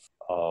spectrum of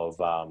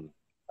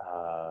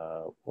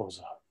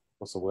what's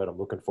the word I'm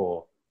looking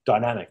for?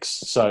 Dynamics.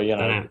 So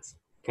Dynamics.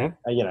 Okay.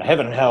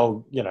 Heaven and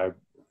Hell,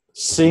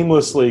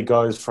 seamlessly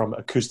goes from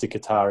acoustic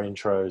guitar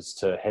intros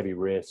to heavy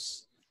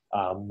riffs,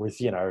 with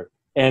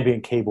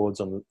ambient keyboards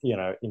on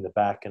in the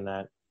back and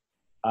that.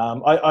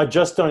 I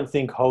just don't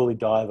think Holy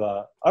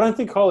Diver. I don't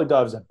think Holy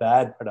Diver is a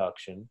bad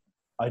production.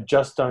 I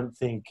just don't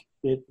think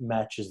it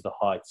matches the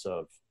heights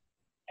of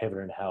Heaven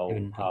and Hell,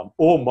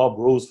 or Mob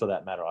Rules for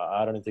that matter.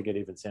 I don't think it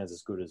even sounds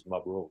as good as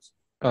Mob Rules.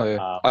 Oh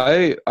yeah,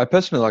 I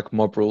personally like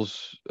Mob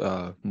Rules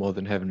more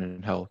than Heaven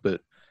and Hell,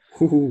 but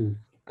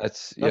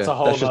that's a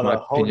whole just my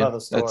opinion. nother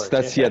story.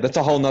 That's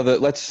a whole nother.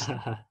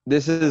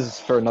 This is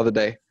for another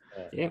day.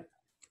 Yeah.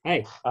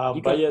 Hey.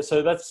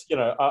 So that's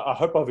I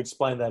hope I've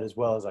explained that as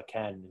well as I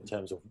can in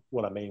terms of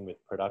what I mean with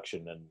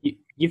production. And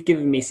you've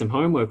given me some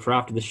homework for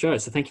after the show,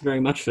 so thank you very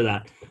much for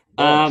that.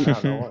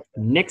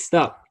 Next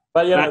up.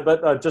 But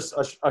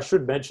I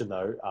should mention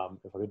though,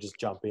 if I could just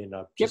jump in,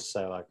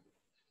 say like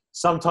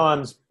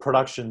sometimes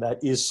production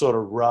that is sort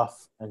of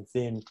rough and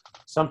thin,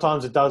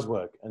 sometimes it does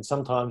work and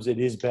sometimes it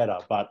is better.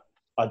 But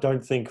I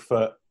don't think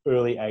for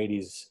early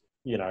 80s,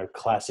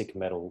 classic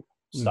metal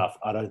stuff,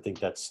 I don't think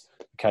that's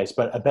the case.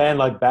 But a band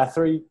like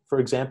Bathory, for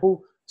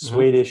example,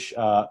 Swedish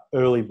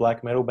early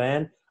black metal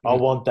band, I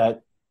want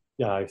that,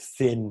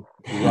 thin,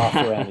 rough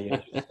around the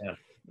edges.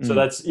 So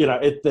that's,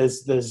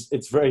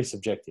 it's very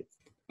subjective.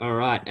 All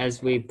right,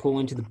 as we pull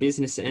into the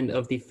business end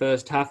of the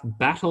first half,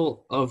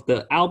 battle of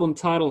the album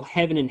title,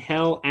 Heaven and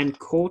Hell, and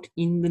Caught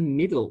in the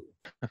Middle.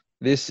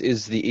 This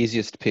is the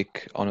easiest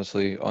pick,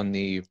 honestly, on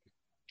the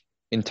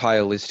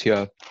entire list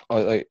here.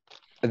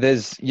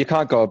 You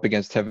can't go up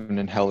against Heaven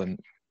and Hell and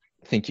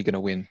think you're gonna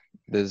win.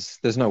 There's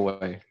no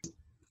way.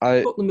 Caught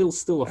in the Middle's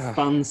still a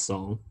fun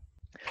song.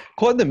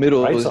 Caught in the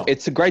Middle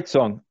it's a great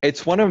song. I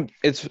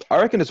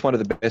reckon it's one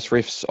of the best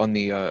riffs on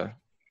the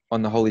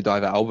Holy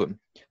Diver album.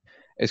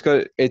 It's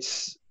a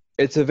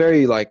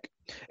very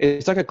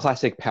it's like a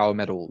classic power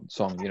metal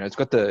song. It's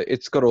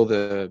got all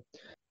the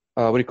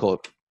what do you call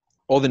it?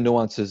 All the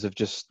nuances of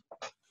just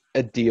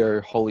a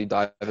Dio Holy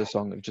Diver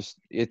song.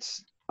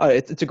 It's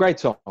a great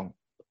song,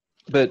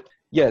 but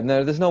yeah,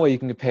 no, there's no way you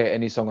can compare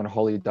any song on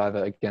Holy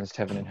Diver against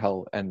Heaven and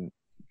Hell and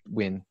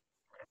win.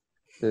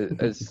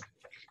 It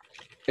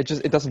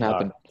doesn't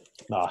happen.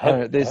 No, I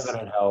don't know, Heaven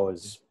and Hell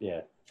is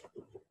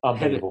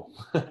unbeatable.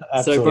 So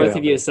Absolutely both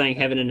of you are unbeatable. saying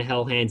Heaven and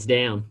Hell hands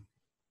down.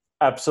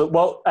 Absolutely.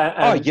 Well,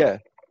 Oh yeah.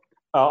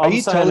 I'm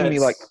you saying telling me,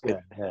 it's- like-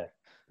 yeah.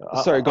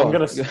 Sorry, go I'm on.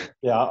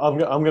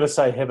 I'm gonna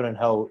say Heaven and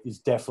Hell is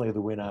definitely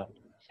the winner,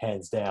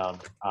 hands down.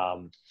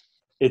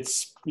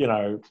 It's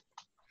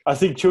I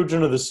think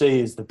Children of the Sea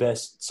is the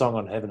best song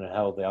on Heaven and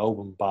Hell, the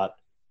album, but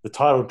the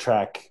title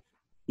track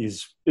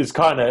is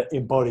kind of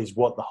embodies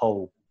what the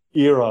whole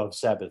era of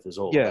Sabbath is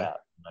all about.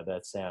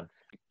 That sound.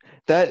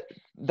 That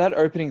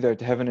opening though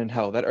to Heaven and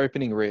Hell, that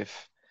opening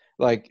riff,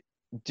 like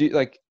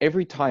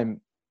every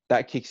time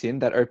that kicks in,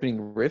 that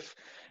opening riff,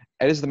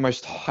 it is the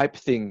most hype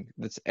thing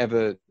that's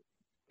ever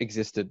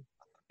existed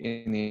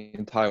in the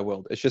entire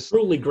world. It's just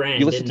Truly grand.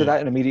 you listen to isn't it? that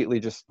and immediately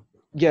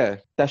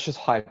that's just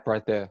hype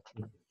right there.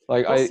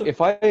 Like Also- if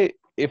I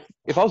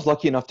was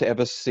lucky enough to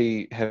ever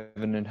see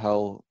Heaven and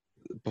Hell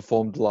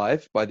performed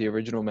live by the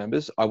original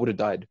members, I would have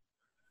died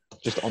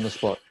just on the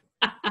spot.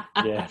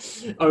 Yeah.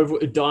 Over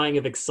dying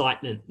of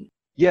excitement.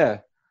 Yeah.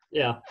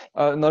 Yeah.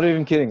 Not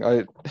even kidding.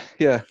 I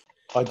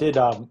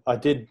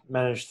did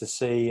manage to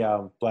see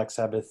Black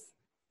Sabbath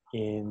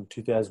in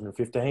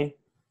 2015,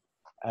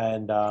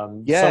 and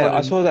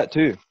I saw that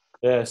too.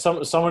 Yeah,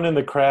 someone in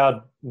the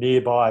crowd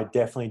nearby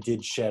definitely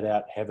did shout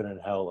out Heaven and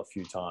Hell a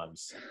few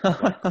times,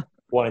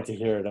 wanting to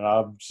hear it, and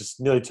I just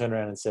nearly turned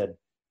around and said,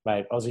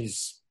 "Mate,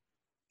 Ozzy's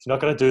he's not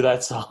going to do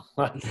that song.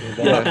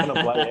 They're not going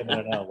to play Heaven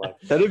and Hell."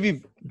 That'd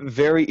be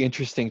very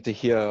interesting to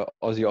hear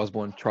Ozzy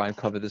Osbourne try and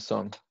cover this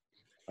song.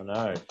 I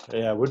know.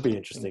 Yeah, it would be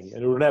interesting.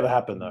 It will never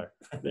happen though.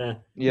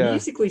 Yeah.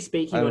 Musically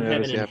speaking I on don't know,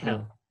 Heaven see and happening.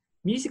 Hell.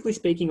 Musically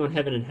speaking on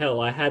Heaven and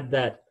Hell, I had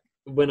that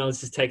when I was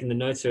just taking the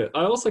notes of it.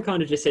 I also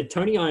kind of just said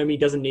Tony Iommi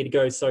doesn't need to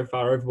go so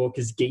far overboard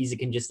because Geezer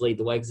can just lead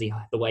the way because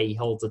the way he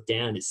holds it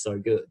down is so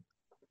good.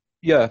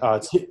 Yeah.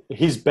 It's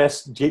his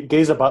best.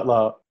 Geezer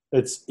Butler.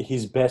 It's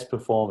his best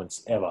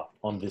performance ever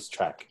on this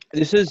track.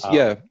 This is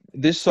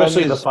this song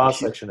Especially in the is fast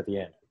section at the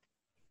end.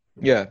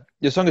 Yeah,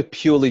 this song is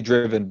purely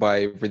driven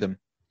by rhythm.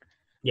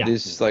 Yeah.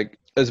 This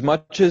as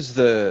much as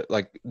the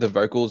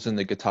vocals and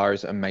the guitar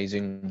is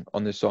amazing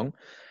on this song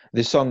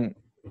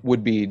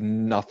would be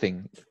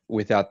nothing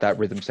without that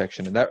rhythm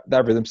section, and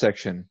that rhythm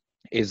section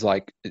is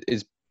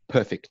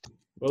perfect.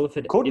 Well,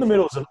 Caught in the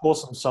Middle is an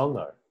awesome song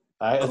though.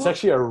 It's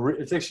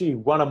actually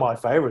one of my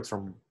favorites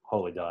from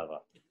Holy Diver.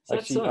 I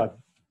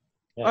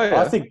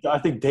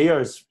think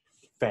Dio's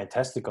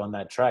fantastic on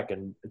that track,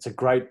 and it's a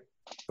great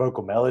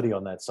vocal melody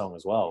on that song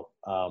as well.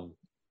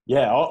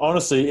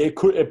 Honestly,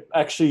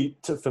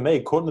 for me,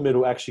 Caught in the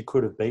Middle actually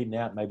could have beaten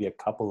out maybe a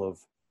couple of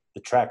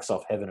the tracks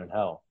off Heaven and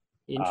Hell.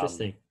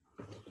 Interesting.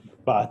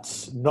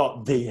 But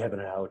not the Heaven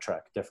and Hell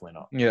track, definitely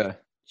not. Yeah.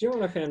 Do you know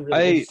what I found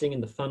really interesting in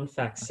the fun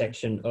facts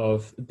section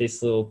of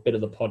this little bit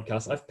of the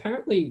podcast? I've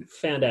apparently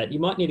found out, you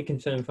might need to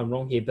confirm if I'm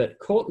wrong here, but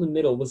Caught in the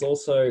Middle was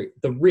also,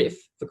 the riff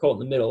for Caught in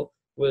the Middle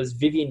was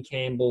Vivian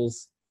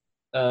Campbell's,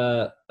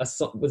 a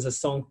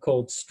song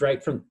called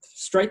Straight Through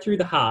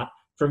the Heart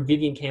from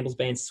Vivian Campbell's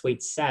band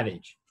Sweet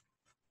Savage.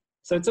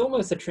 So it's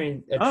almost a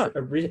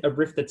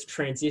riff that's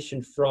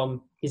transitioned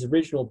from his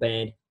original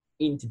band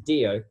into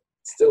Dio.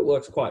 Still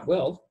works quite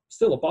well.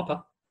 Still a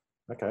bopper.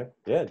 Okay.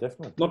 Yeah,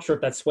 definitely. Not sure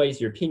if that sways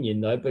your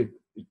opinion though, but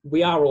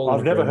we are all.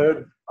 I've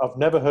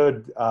never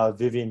heard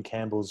Vivian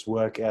Campbell's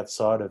work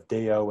outside of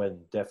Dio and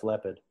Def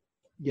Leppard.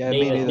 Yeah,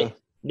 me neither.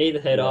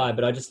 Neither had I,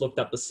 but I just looked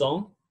up the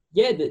song.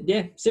 Yeah,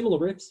 similar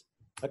riffs.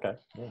 Okay.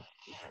 Yeah.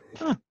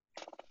 Huh.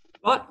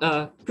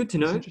 But good to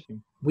know.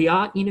 We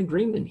are in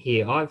agreement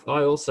here. I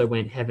also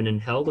went Heaven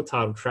and Hell, the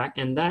title track,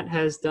 and that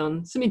has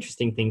done some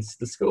interesting things to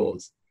the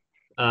scores.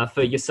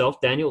 For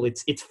yourself, Daniel,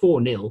 it's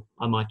 4-0,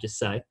 I might just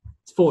say.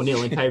 It's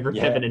 4-0 in favour of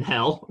Heaven and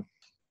Hell.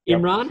 Yep.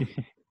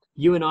 Imran,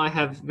 you and I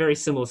have very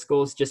similar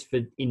scores just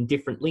in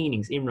different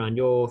leanings. Imran,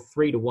 you're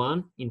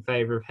 3-1 in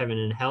favour of Heaven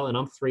and Hell, and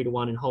I'm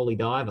 3-1 in Holy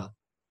Diver.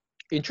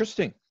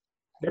 Interesting.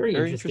 Very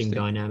interesting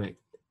dynamic.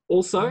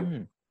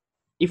 Also,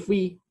 if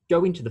we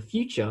go into the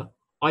future,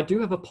 I do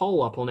have a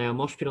poll up on our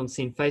Mosh Pit on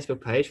Sin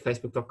Facebook page,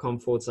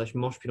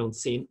 facebook.com/Mosh Pit on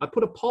Sin. I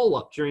put a poll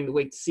up during the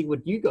week to see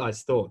what you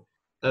guys thought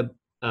of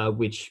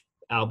which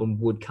album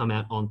would come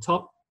out on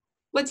top.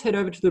 Let's head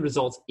over to the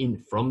results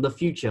from the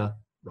future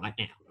right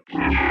now.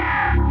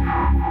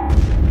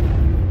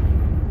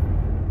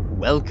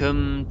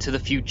 Welcome to the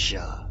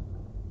future,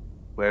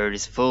 where it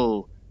is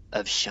full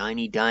of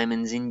shiny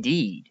diamonds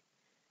indeed.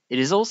 It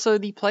is also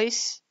the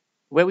place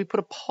where we put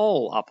a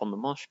poll up on the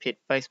Mosh Pit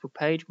Facebook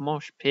page,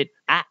 Mosh Pit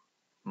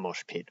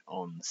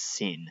on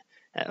Sin,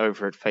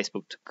 over at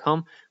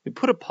facebook.com. We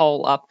put a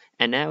poll up,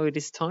 and now it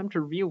is time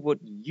to reveal what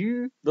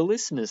you, the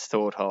listeners,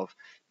 thought of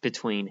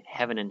between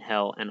Heaven and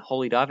Hell and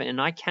Holy Diver, and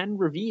I can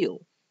reveal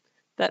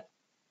that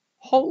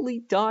Holy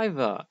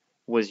Diver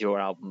was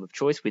your album of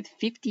choice, with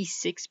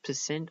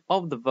 56%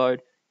 of the vote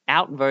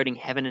outvoting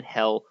Heaven and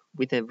Hell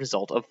with a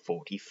result of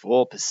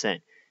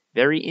 44%.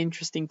 Very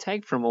interesting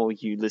take from all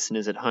you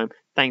listeners at home.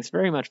 Thanks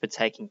very much for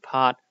taking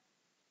part.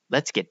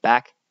 Let's get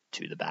back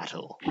to the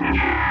battle.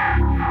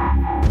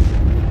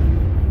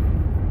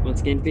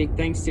 Once again, big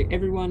thanks to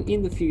everyone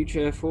in the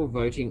future for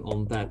voting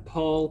on that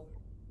poll.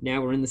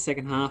 Now we're in the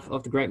second half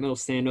of the Great Metal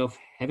Standoff,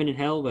 Heaven and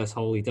Hell versus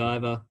Holy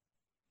Diver.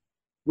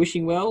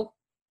 Wishing Well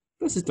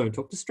versus Don't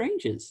Talk to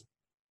Strangers.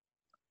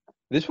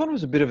 This one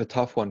was a bit of a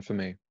tough one for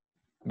me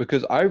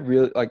because I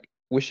really like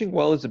Wishing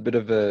Well is a bit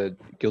of a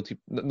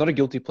not a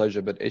guilty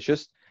pleasure, but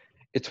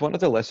it's one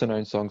of the lesser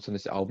known songs on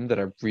this album that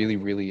I really,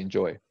 really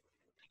enjoy.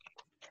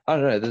 I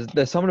don't know.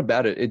 There's something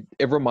about it.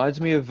 It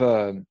reminds me of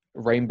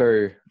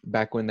Rainbow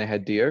back when they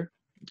had Dio,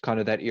 kind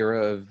of that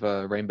era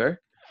of Rainbow.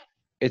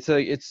 It's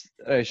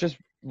just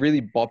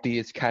really boppy.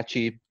 It's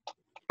catchy.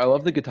 I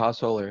love the guitar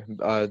solo.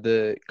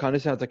 The kind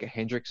of sounds like a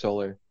Hendrix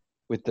solo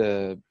with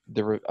I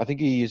think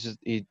he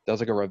does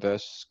like a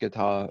reverse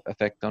guitar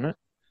effect on it.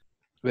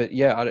 But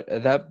yeah,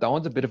 that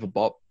one's a bit of a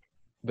bop.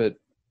 But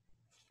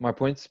my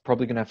point's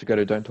probably gonna have to go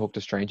to Don't Talk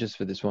to Strangers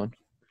for this one.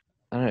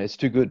 I don't know. It's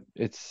too good.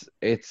 It's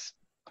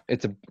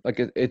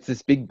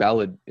this big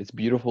ballad. It's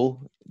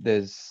beautiful.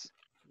 There's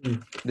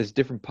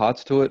different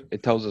parts to it.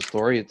 It tells a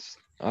story.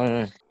 I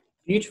don't know.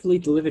 Beautifully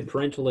delivered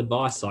parental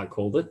advice, I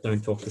called it.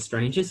 Don't talk to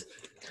strangers.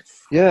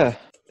 Yeah.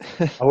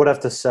 I would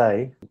have to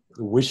say,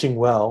 Wishing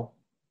Well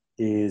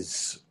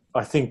is,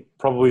 I think,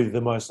 probably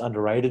the most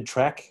underrated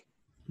track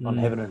on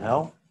Heaven and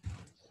Hell.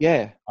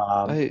 Yeah,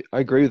 I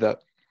agree with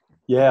that.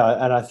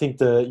 Yeah, and I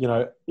think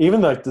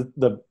even though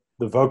the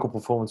vocal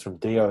performance from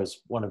Dio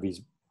is one of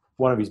his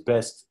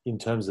best in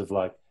terms of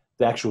like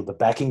the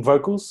backing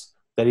vocals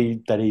that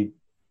he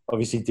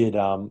obviously did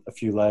a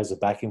few layers of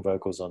backing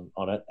vocals on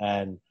it,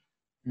 and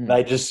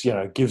they just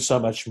give so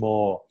much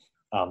more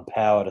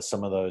power to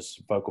some of those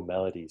vocal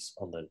melodies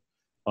on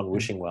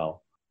Wishing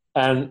Well.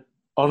 And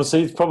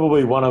honestly, it's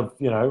probably one of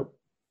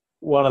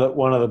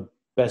the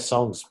best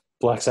songs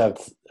Black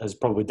Sabbath has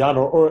probably done,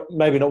 or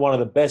maybe not one of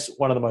the best,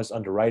 one of the most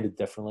underrated,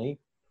 definitely.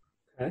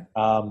 Okay.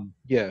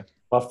 Yeah.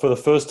 But for the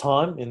first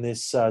time in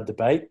this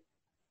debate,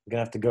 I'm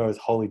gonna have to go with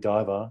Holy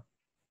Diver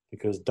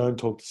because Don't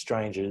Talk to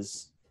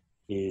Strangers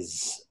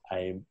is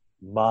a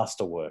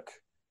masterwork.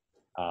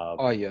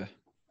 Yeah.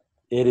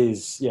 It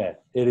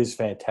is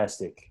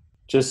fantastic.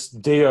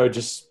 Just Dio,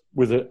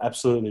 with an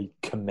absolutely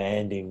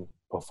commanding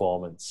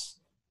performance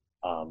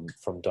on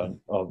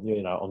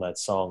that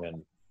song,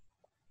 and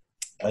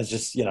it's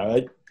just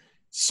to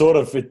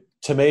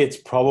me, it's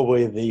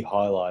probably the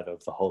highlight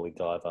of the Holy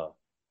Diver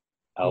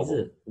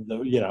album.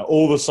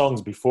 All the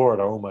songs before it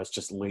are almost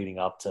just leading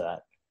up to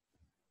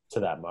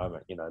that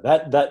moment.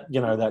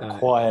 That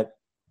quiet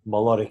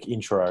melodic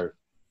intro,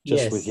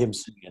 with him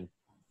singing,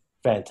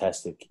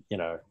 fantastic.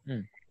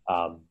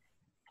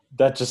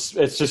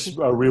 It's just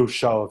a real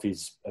show of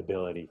his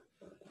ability.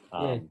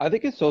 I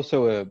think it's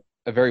also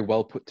a very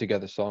well put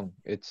together song.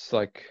 It's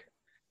like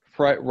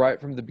right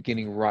from the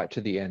beginning right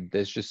to the end.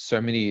 There's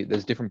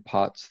different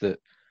parts that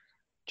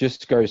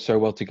just go so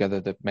well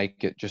together that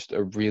make it just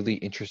a really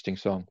interesting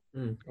song.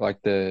 Like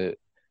the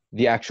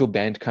actual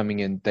band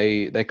coming in,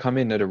 they come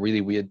in at a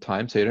really weird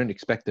time, so you don't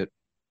expect it.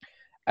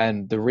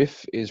 And the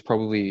riff is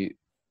probably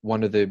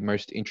one of the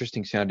most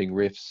interesting sounding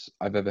riffs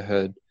I've ever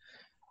heard.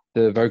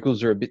 The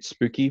vocals are a bit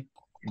spooky,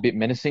 a bit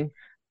menacing.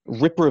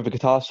 Ripper of a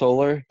guitar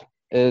solo,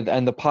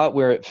 and the part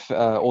where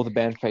all the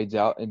band fades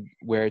out and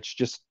where it's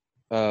just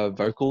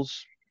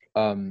vocals,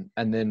 and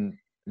then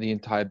the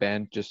entire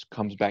band just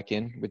comes back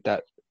in with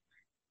that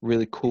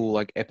really cool,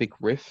 like, epic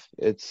riff.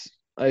 It's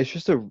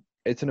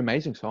an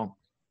amazing song.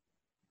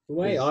 The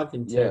way I've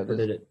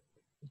interpreted it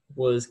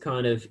was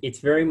it's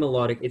very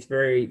melodic, it's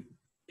very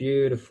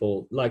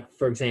beautiful. Like,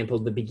 for example,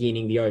 the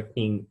beginning, the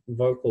opening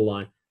vocal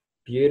line,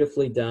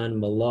 beautifully done,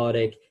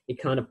 melodic.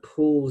 It kind of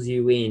pulls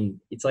you in.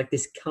 It's like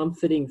this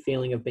comforting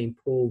feeling of being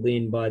pulled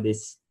in by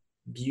this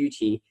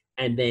beauty,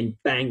 and then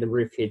bang, the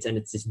riff hits, and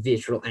it's this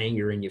visceral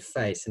anger in your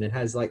face, and it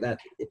has like that.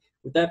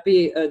 Would that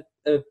be a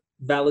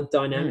valid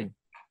dynamic?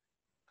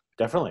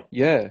 Definitely.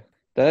 Yeah,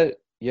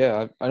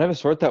 I never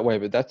saw it that way,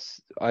 but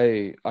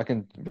I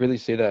can really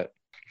see that.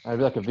 I have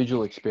like a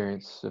visual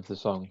experience of the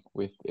song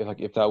if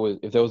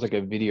there was like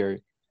a video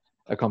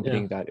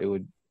accompanying that, it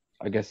would,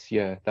 I guess,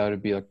 that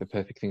would be like the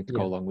perfect thing to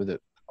go along with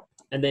it.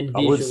 And then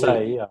visually, I would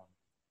say,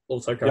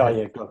 also go ahead.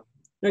 Yeah, go.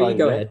 No, you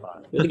go ahead.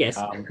 You're the guest.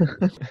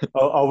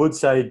 I would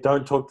say,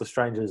 Don't Talk to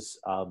Strangers.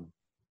 For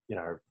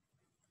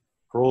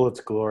all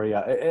its glory,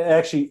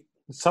 actually,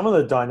 some of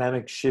the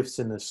dynamic shifts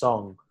in the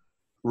song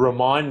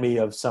remind me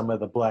of some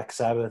of the Black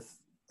Sabbath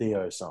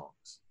Dio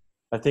songs.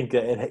 I think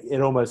that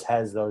it almost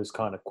has those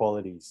kind of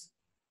qualities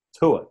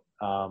to it,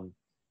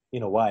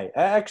 in a way.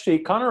 Actually,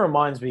 it kind of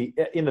reminds me,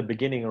 in the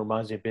beginning, it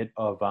reminds me a bit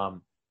of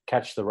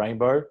Catch the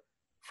Rainbow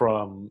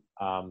from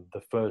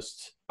the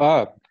first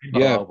album.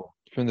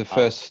 From the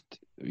first,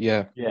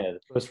 the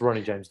first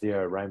Ronnie James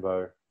Dio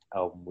Rainbow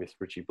album with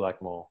Richie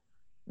Blackmore.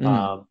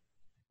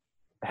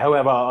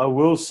 However, I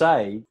will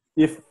say,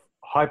 if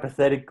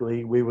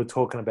hypothetically we were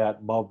talking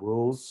about Mob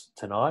Rules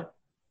tonight,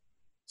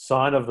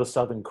 Sign of the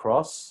Southern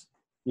Cross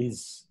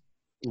is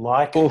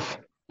like Oof.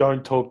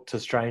 Don't Talk to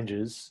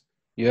Strangers,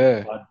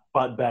 Yeah.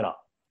 but better,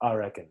 I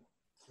reckon.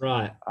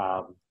 Right.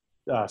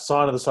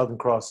 Sign of the Southern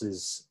Cross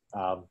is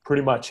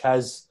pretty much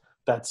has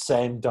that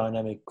same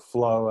dynamic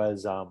flow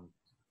as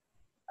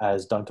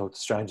Don't Talk to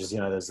Strangers. You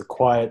know, there's the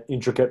quiet,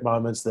 intricate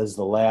moments. There's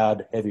the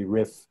loud, heavy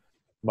riff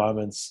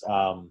moments.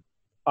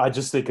 I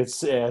just think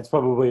that's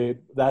probably a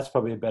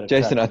better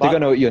Jason, track. I think I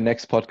know what your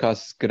next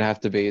podcast is going to have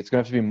to be. It's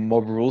going to have to be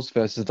Mob Rules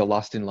versus The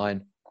Last in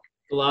Line.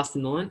 The Last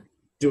in Line?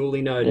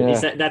 Duly noted.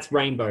 Yeah. That's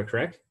Rainbow,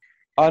 correct?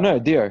 Oh, no,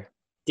 Dio.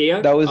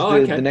 Dio? That was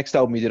okay. the next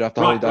album you did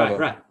after Holy Diver.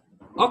 Right.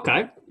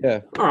 Okay.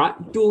 Yeah. All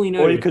right. Duly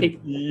Or noted.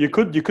 you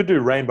could do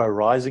Rainbow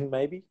Rising,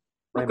 maybe.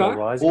 Rainbow Okay.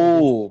 Rising.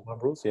 Oh,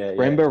 Mob Rules. Yeah.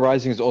 Rainbow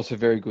Rising is also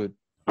very good.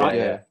 Right.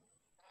 Yeah.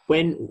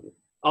 When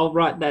I'll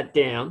write that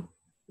down.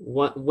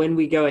 When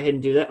we go ahead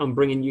and do that, I'm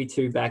bringing you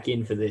two back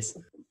in for this.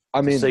 I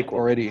mean, Sequel.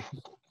 already.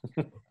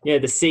 Yeah,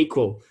 the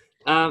sequel.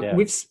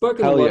 We've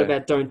spoken Hell a lot yeah.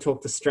 about Don't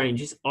Talk to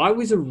Strangers. I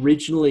was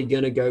originally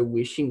going to go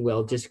Wishing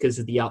Well just because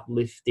of the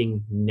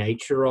uplifting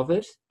nature of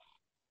it.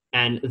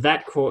 And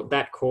that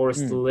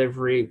chorus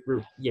delivery,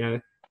 you know,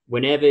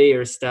 whenever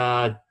you're a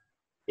star,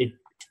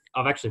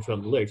 I've actually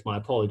forgotten the lyrics. My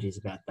apologies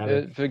about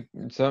that. For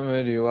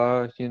somewhere you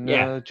are, you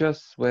know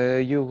just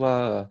where you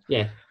are.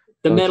 Yeah.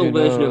 The Don't metal you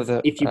version know of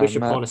that If You I Wish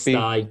might Upon a be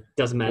Star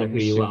doesn't matter who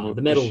you are.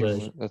 The metal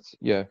version. That's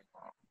yeah.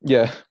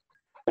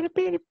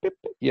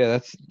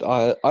 That's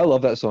I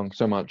love that song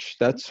so much.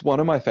 That's one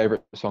of my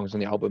favorite songs on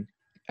the album,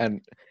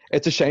 and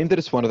it's a shame that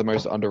it's one of the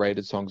most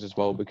underrated songs as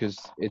well because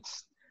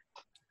it's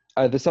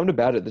there's something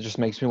about it that just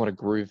makes me want to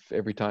groove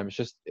every time.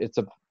 It's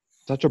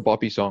such a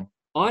boppy song.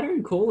 I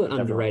don't call it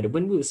underrated.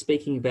 When we were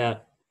speaking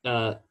about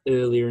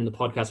earlier in the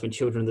podcast when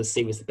Children of the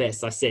Sea was the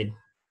best, I said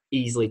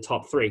easily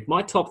top 3.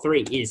 My top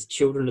 3 is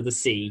Children of the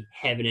Sea,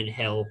 Heaven and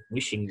Hell,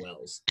 Wishing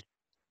Wells.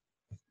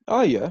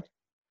 Oh yeah.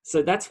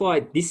 So that's why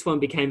this one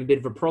became a bit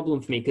of a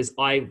problem for me because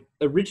I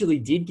originally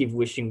did give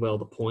Wishing Well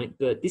the point,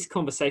 but this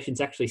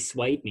conversation's actually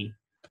swayed me.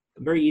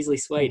 I'm very easily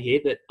swayed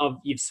here, but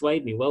you've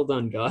swayed me. Well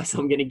done, guys.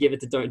 I'm going to give it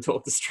to Don't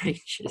Talk to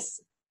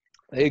Strangers.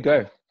 There you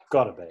go.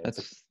 Gotta be.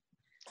 That's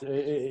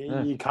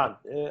You can't.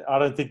 I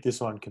don't think this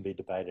one can be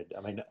debated.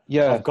 I mean,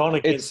 yeah. I've gone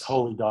against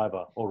Holy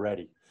Diver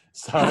already,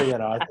 so you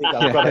know. I think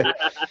I've got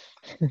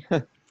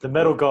to. The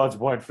metal gods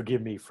won't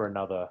forgive me for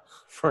another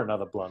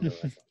blunder. I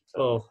think.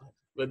 So.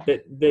 But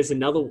there's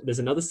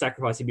another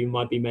sacrifice you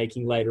might be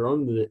making later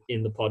on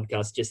in the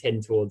podcast, just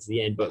heading towards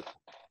the end. But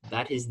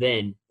that is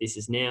then. This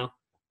is now.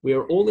 We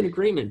are all in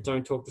agreement.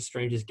 Don't Talk to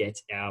Strangers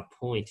gets our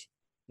point.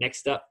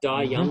 Next up,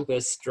 Die Young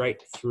versus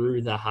Straight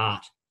Through the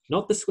Heart.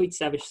 Not the Sweet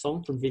Savage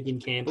song from Vivian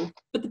Campbell,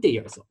 but the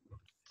DIO song.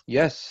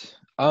 Yes.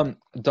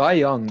 Die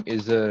Young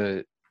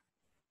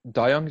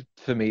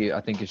for me, I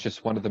think is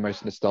just one of the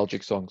most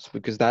nostalgic songs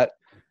because that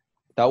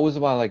was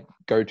my like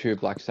go-to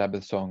Black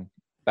Sabbath song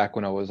back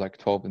when I was like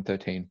 12 and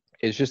 13.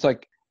 It's just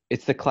like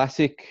it's the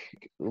classic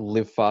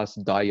live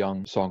fast, die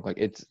young song. Like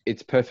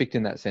it's perfect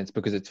in that sense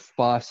because it's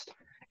fast,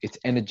 it's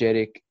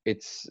energetic,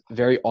 it's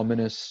very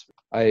ominous.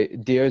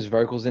 Dio's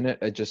vocals in it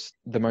are just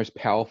the most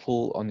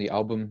powerful on the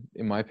album,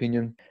 in my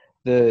opinion.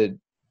 There's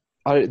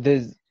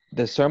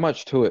so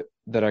much to it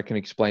that I can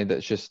explain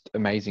that's just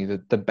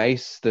amazing. The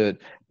bass, the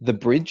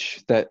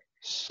bridge that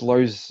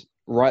slows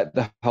right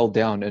the hell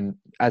down and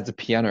adds a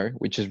piano,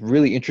 which is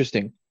really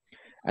interesting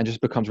and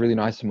just becomes really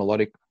nice and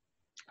melodic,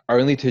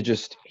 only to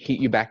just hit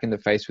you back in the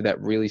face with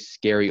that really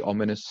scary,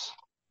 ominous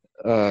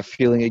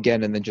feeling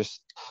again, and then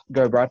just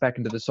go right back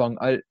into the song.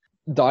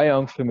 Die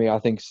Young for me, I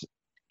think's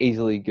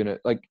easily gonna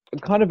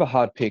kind of a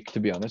hard pick to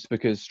be honest,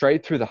 because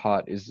Straight Through the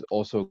Heart is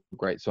also a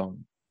great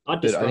song. I'd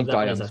describe that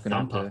one as a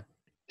thumper.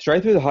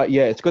 Straight Through the Heart,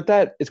 yeah, it's got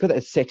that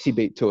sexy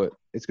beat to it.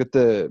 It's got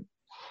the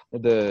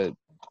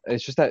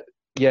it's just that,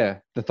 yeah,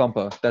 the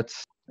thumper.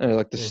 That's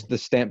the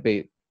stamp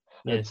beat.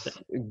 It's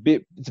a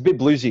bit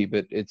bluesy,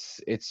 but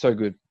it's so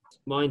good.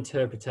 My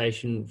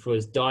interpretation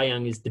was Die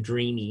Young is the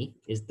dreamy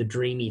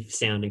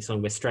sounding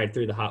song, where Straight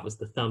Through the Heart was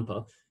the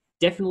thumper.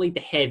 Definitely the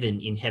Heaven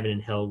in Heaven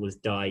and Hell was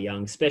Die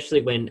Young,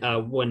 especially when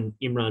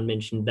Imran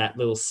mentioned that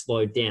little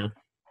slowed down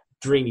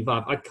dreamy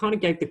vibe. I kind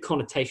of gave the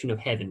connotation of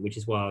heaven, which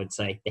is why I would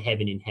say the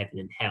Heaven in Heaven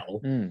and Hell.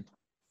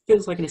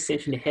 Feels like an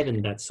ascension to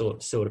heaven, that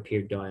sort of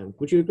period, Die Young.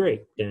 Would you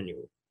agree,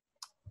 Daniel?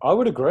 I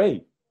would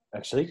agree,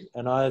 actually,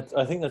 and I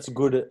think that's a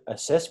good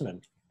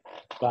assessment.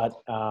 But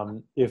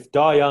if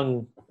Die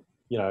Young,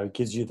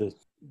 gives you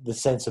the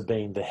sense of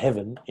being the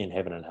heaven in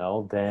Heaven and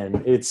Hell,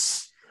 then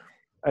it's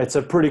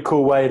a pretty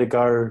cool way to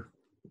go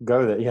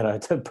there.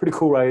 It's a pretty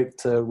cool way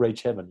to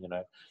reach heaven.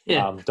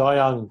 Yeah. Die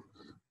Young,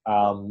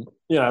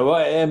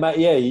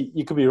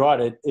 you could be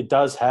right. It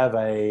does have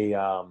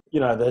a,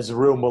 there's a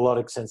real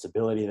melodic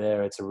sensibility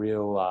there. It's a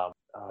real,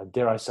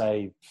 dare I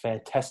say,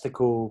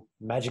 fantastical,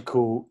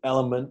 magical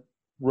element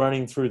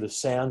running through the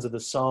sounds of the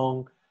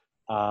song.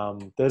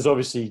 There's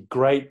obviously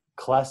great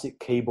classic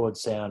keyboard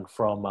sound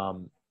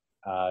from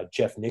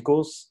Jeff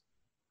Nichols,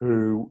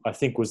 who I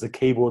think was the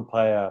keyboard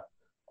player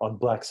on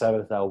Black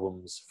Sabbath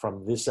albums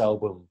from this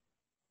album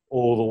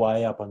all the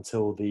way up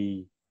until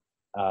the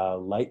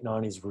late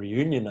 90s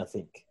reunion, I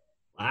think.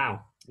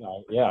 Wow.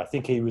 Yeah, I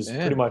think he was Yeah.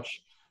 pretty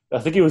much, I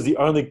think he was the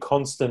only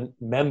constant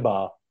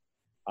member,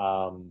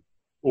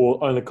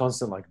 or only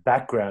constant like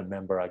background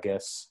member, I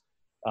guess,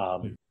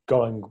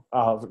 going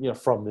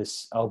from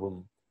this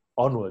album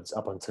onwards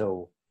up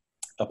until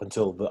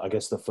I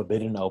guess the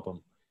Forbidden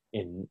album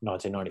in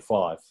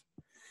 1995.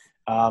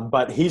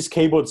 But his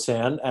keyboard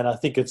sound, and I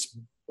think it's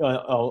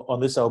on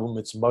this album,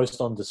 it's most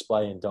on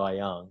display in Die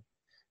Young.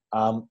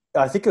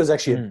 I think it was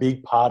actually a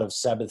big part of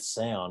Sabbath's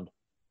sound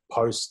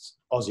post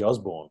Ozzy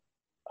Osbourne.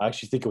 I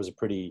actually think it was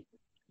it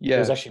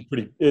was actually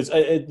pretty.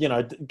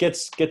 It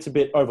gets a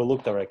bit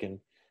overlooked, I reckon.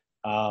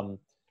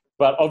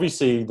 But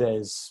obviously,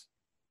 there's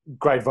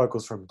great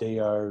vocals from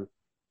Dio,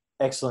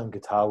 excellent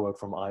guitar work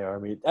from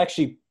Iommi.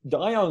 Actually,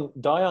 Die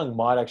Young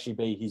might actually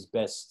be his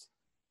best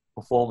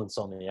performance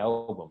on the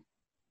album.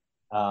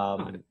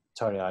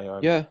 Tony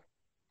Iommi. Yeah.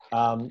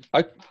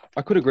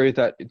 I could agree with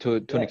that to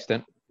an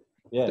extent.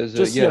 Yeah,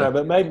 There's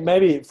but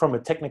maybe from a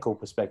technical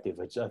perspective,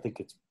 I think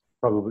it's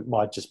probably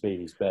might just be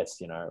his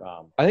best.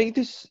 I think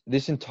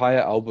this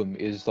entire album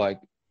is like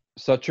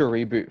such a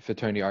reboot for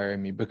Tony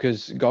Iommi,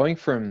 because going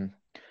from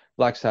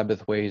Black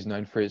Sabbath, where he's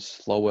known for his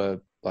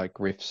slower like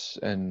riffs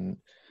and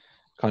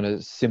kind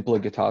of simpler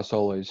guitar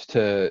solos,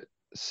 to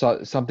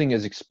something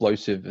as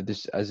explosive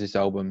as this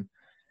album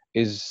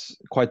is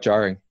quite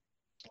jarring,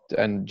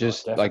 and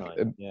just like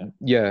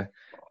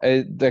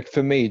like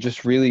for me,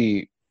 just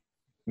really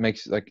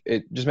makes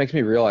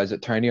me realize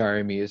that Tony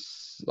Iommi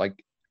is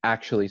like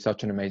actually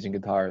such an amazing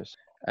guitarist,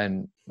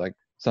 and like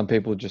some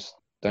people just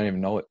don't even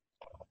know it.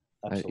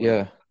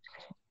 Absolutely.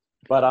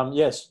 But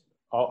yes,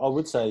 I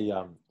would say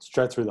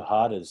 "Straight Through the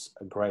Heart" is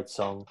a great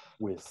song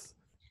with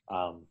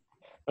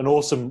an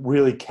awesome,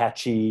 really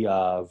catchy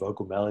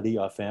vocal melody.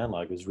 I found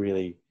like it was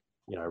really,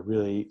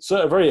 really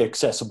a very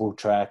accessible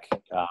track,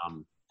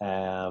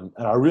 and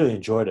I really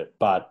enjoyed it.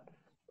 But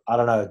I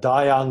don't know,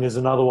 Die Young is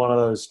another one of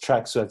those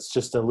tracks that's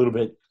just a little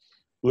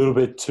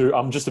bit too.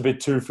 I'm just a bit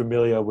too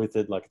familiar with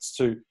it. Like it's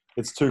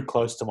too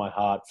close to my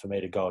heart for me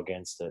to go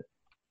against it.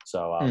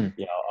 So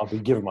I'll be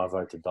giving my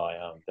vote to Die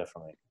Young,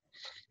 definitely.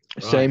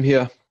 Same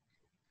here.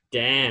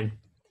 Damn,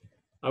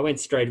 I went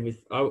straight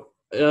with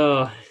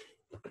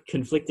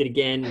conflicted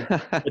again,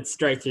 but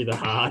straight through the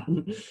heart.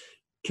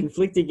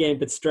 Conflicted again,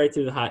 but straight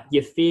through the heart.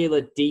 You feel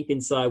it deep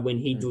inside when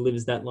he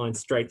delivers that line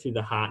straight through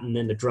the heart, and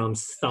then the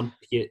drums thump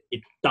you.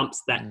 It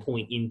thumps that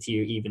point into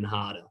you even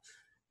harder.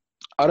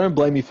 I don't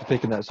blame you for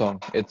picking that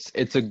song. It's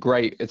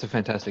a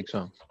fantastic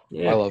song.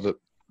 Yeah. I love it.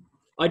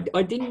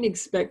 I didn't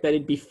expect that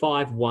it'd be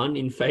 5-1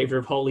 in favor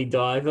of Holy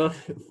Diver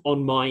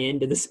on my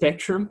end of the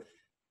spectrum,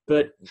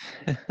 but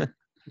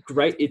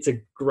great. It's a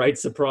great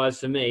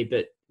surprise for me,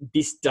 but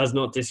this does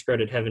not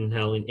discredit Heaven and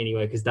Hell in any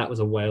way, because that was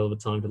a whale of a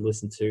time to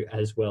listen to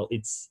as well.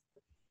 It's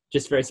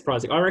just very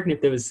surprising. I reckon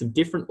if there was some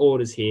different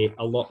orders here,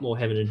 a lot more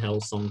Heaven and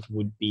Hell songs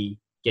would be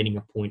getting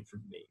a point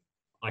from me.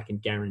 I can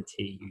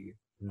guarantee you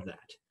that.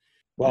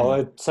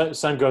 Well,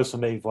 same goes for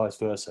me, vice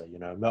versa.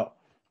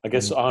 I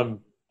guess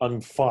I'm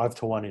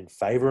 5-1 in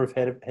favor of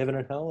Heaven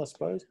and Hell, I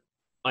suppose.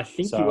 I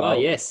think you are.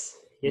 Yes.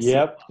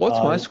 Yep. What's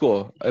my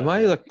score? Am I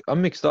like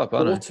I'm mixed up?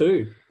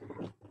 4-2.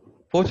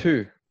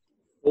 4-2.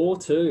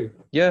 4-2.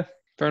 Yeah,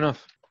 fair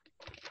enough.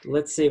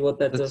 Let's see what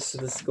that does to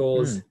the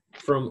scores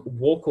from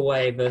Walk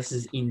Away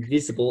versus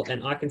Invisible.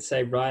 And I can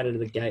say right out of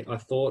the gate, I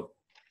thought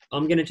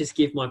I'm going to just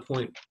give my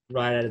point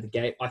right out of the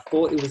gate. I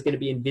thought it was going to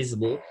be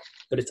Invisible,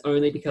 but it's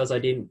only because I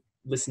didn't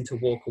listen to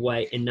Walk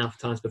Away enough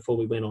times before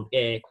we went on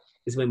air.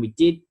 Because when we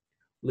did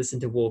listen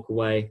to Walk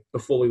Away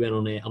before we went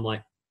on air, I'm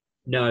like,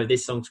 no,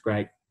 this song's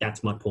great.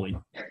 That's my point.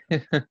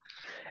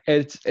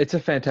 It's a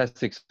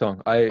fantastic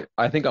song. I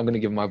think I'm going to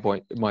give my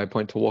point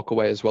to Walk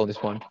Away as well,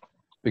 this one,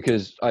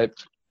 because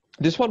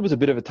this one was a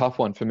bit of a tough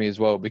one for me as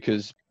well,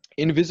 because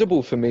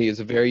Invisible for me is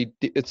I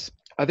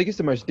think it's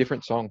the most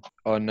different song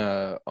on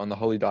the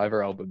Holy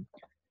Diver album.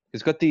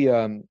 It's got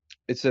the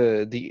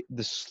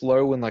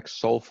slow and like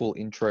soulful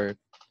intro,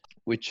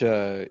 which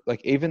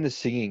like even the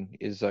singing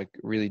is like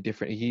really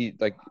different. He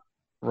like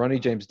Ronnie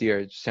James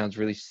Dio sounds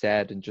really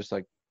sad and just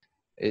like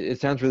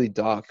it sounds really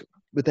dark,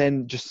 but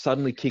then just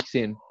suddenly kicks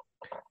in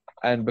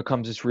and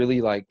becomes this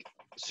really like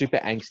super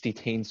angsty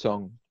teen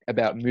song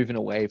about moving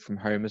away from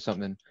home or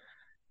something.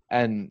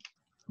 And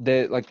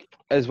they're like,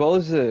 as well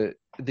as the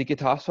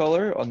guitar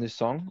solo on this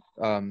song,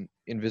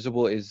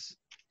 Invisible is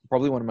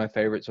probably one of my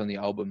favorites on the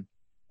album.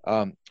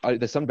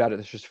 There's something about it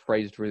that's just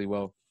phrased really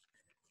well.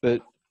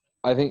 But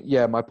I think,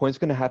 my point's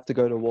going to have to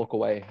go to Walk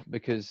Away,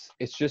 because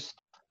it's just,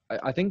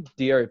 I think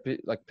Dio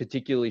like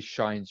particularly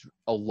shines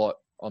a lot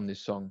on this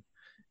song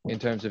in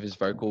terms of his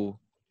vocal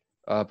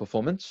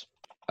performance.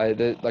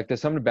 There's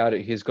something about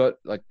it. He's got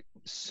like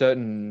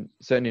certain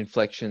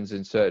inflections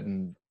and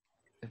certain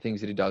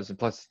things that he does, and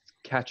plus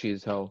catchy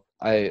as hell.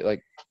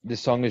 This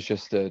song is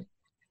just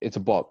it's a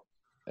bop.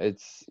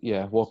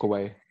 Walk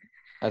Away.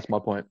 That's my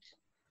point.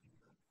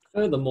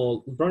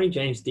 Furthermore, Ronnie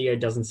James Dio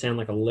doesn't sound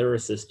like a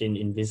lyricist in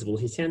Invisible.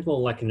 He sounds more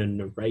like a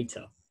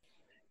narrator.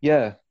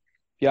 Yeah,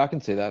 I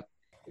can see that.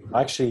 I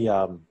actually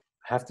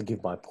have to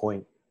give my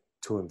point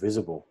to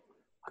Invisible.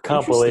 I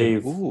can't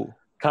Interesting.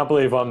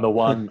 believe I'm the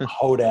one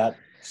holdout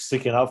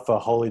sticking up for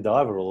Holy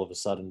Diver all of a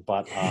sudden.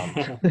 But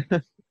I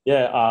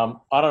don't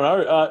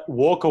know.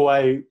 Walk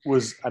Away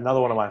was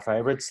another one of my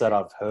favorites that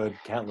I've heard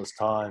countless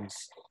times.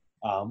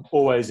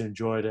 Always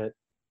enjoyed it.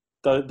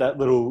 That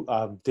little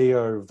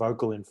Dio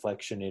vocal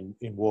inflection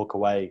in Walk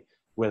Away,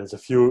 where there's a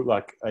few,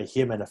 like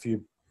him and a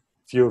few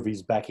of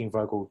his backing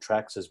vocal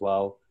tracks as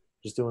well,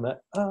 just doing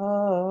that.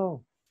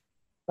 Oh,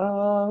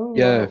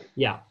 Yeah.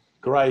 Yeah.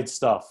 great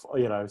stuff.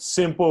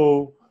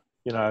 Simple,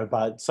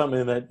 but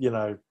something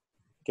that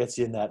gets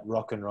you in that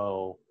rock and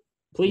roll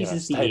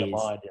Pleases the state of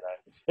ears. mind.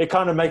 It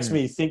kind of makes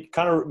me think.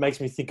 Kind of makes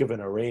me think of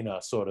an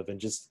arena, sort of, and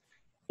just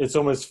I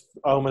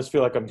almost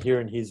feel like I'm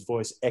hearing his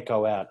voice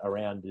echo out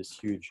around this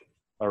huge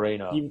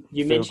arena. You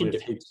filled mentioned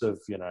with heaps of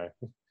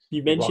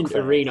You mentioned rock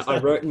fans. arena. I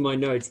wrote in my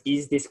notes,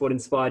 is this what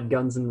inspired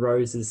Guns N'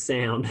 Roses'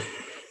 sound?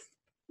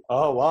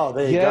 Oh wow,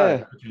 there you Yeah.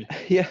 go.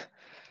 Yeah.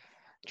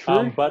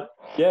 True. But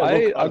yeah,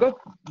 look, I got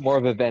more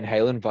of a Van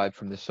Halen vibe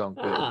from this song,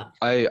 but Ah.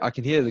 I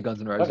can hear the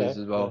Guns N' Roses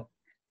as well. Yeah.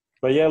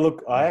 But yeah,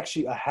 look, I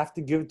have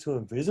to give it to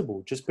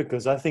Invisible just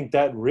because I think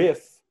that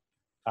riff,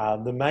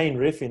 the main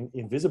riff in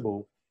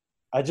Invisible,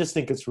 I just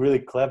think it's really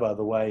clever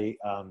the way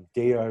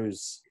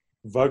Dio's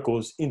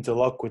vocals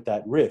interlock with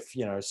that riff.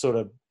 Sort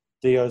of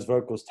Dio's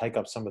vocals take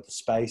up some of the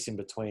space in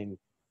between,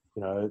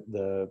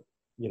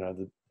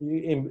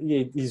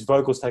 his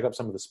vocals take up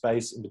some of the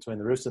space in between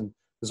the riffs, and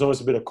there's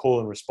almost a bit of call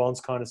and response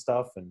kind of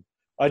stuff. And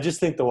I just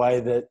think the way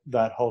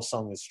that whole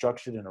song is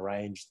structured and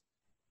arranged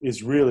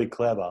is really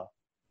clever.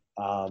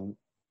 And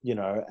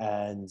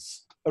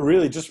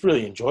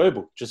really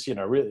enjoyable.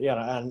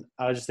 And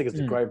I just think it's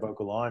a great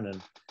vocal line.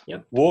 And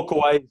Yep. Walk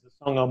Away is a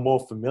song I'm more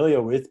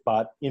familiar with,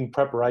 but in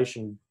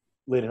preparation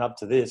leading up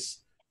to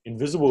this,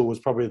 Invisible was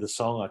probably the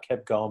song I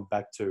kept going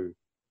back to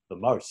the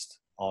most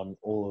on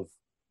all of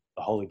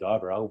the Holy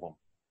Diver album.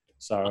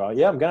 So I'm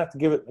gonna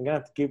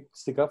have to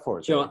stick up for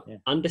it. John, Yeah.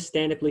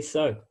 understandably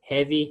so.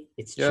 Heavy,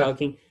 it's Yeah.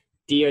 chugging.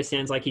 Dio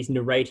sounds like he's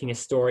narrating a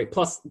story.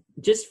 Plus,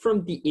 just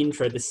from the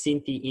intro, the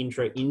synthy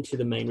intro into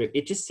the main riff,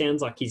 it just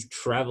sounds like he's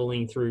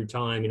traveling through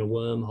time in a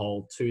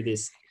wormhole to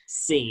this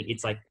scene.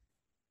 It's like,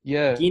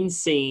 Yeah. begin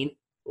scene,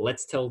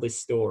 let's tell this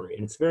story.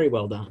 And it's very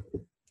well done.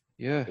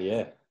 Yeah.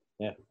 Yeah.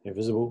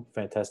 Invisible,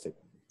 fantastic.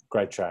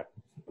 Great track.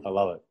 I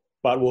love it.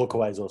 But Walk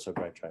Away is also a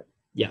great track.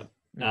 Yeah.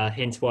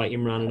 Hence why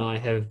Imran and I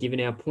have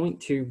given our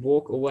point to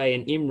Walk Away.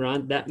 And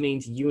Imran, that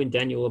means you and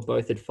Daniel are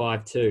both at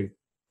 5-2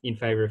 in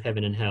favour of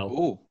Heaven and Hell.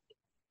 Ooh.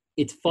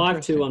 It's 5-2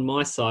 Interesting. on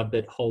my side,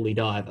 but Holy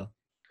Diver.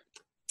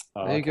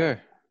 Oh, There you go.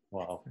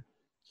 Wow.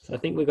 So I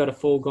think we've got a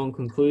foregone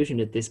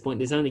conclusion at this point.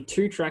 There's only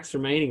 2 tracks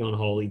remaining on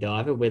Holy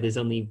Diver, where there's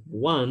only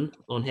 1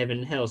 on Heaven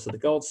and Hell. So the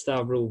Gold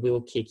Star rule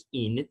will kick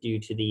in due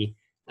to the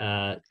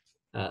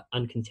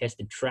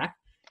uncontested track.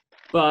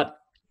 But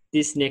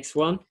this next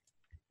one,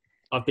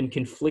 I've been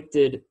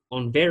conflicted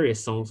on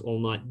various songs all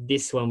night.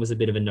 This one was a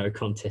bit of a no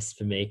contest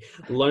for me.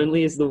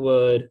 Lonely is the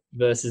Word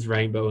versus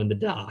Rainbow in the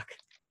Dark.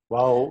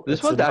 Well,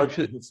 This one's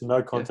actually- it's a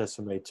no contest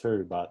for me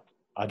too, but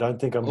I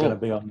don't think I'm going to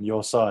be on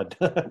your side.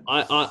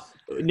 I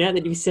now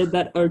that you said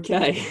that,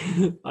 okay,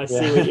 I see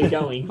where you're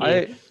going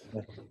here.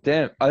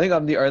 I think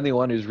I'm the only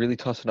one who's really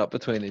tossing up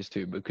between these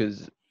two,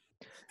 because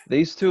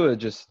these two are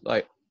just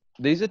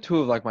these are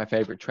 2 of my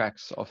favorite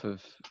tracks off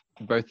of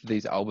both of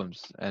these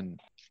albums, and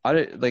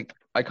I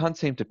can't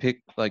seem to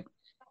pick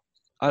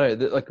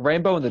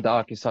Rainbow in the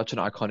Dark is such an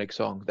iconic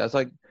song. That's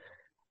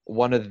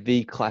one of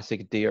the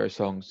classic Dio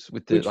songs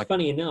with the Which,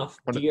 funny enough,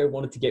 Dio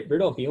wanted to get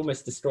rid of. He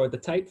almost destroyed the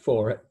tape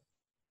for it.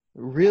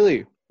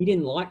 Really? He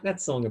didn't like that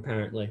song,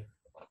 apparently.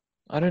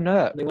 I don't know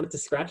that. They wanted to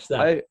scratch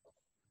that.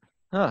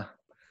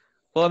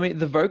 Well, I mean,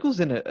 the vocals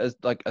in it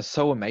are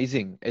so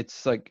amazing.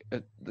 It's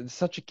it's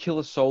such a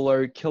killer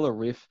solo, killer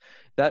riff.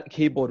 That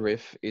keyboard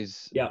riff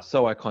is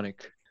so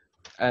iconic,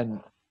 and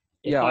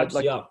it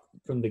hypes you up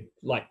from the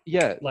like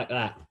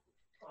that.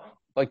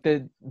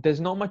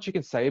 There's not much you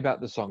can say about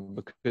the song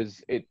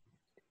because it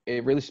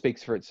really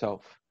speaks for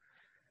itself.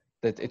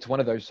 That it's one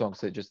of those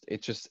songs that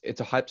it's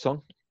a hype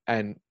song,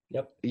 and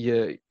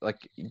you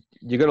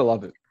gotta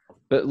love it.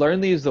 But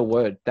Lonely is the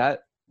Word.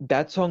 That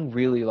song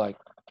really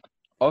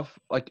of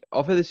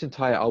this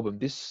entire album,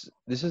 this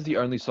is the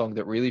only song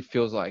that really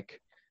feels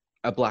like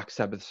a Black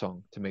Sabbath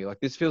song to me.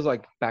 This feels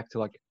back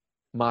to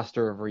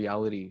Master of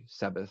Reality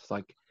Sabbath,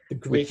 the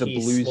gritty, with the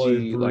bluesy,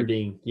 slow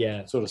brooding,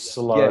 sort of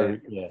slow,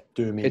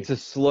 doomy. It's a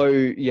slow,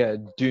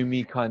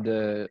 doomy kind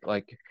of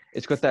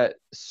it's got that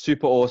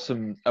super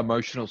awesome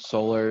emotional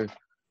solo,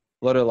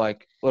 a lot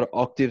of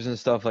octaves and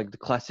stuff, the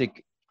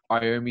classic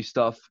Iommi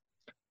stuff.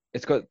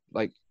 It's got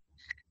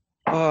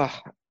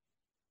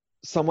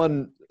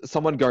someone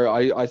go.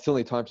 I still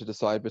need time to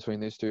decide between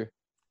these 2.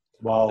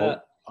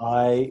 Well,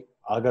 I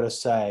gotta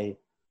say,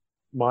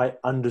 my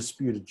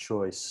undisputed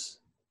choice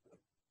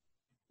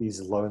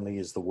is Lonely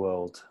is the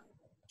World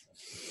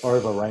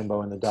over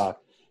Rainbow in the Dark.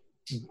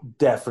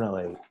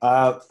 Definitely.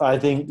 I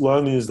think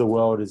Lonely is the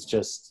World is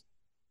just,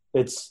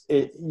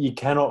 you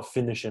cannot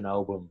finish an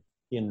album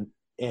in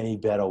any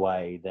better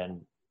way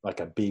than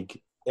a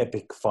big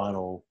epic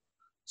final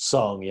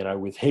song,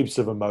 with heaps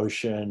of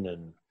emotion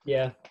and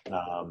Yeah.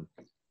 I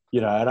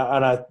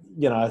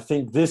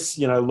think this,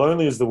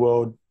 Lonely is the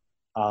World,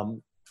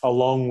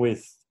 along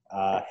with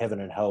Heaven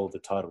and Hell, the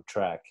title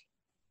track,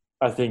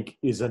 I think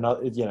is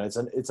another,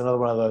 it's another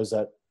one of those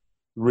that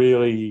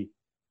really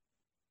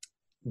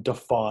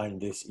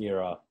defined this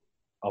era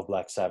of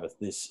Black Sabbath,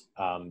 this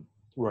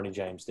Ronnie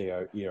James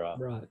Dio era.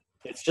 Right.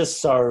 It's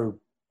just so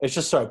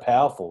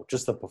powerful.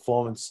 Just the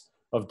performance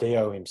of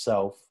Dio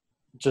himself,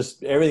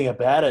 just everything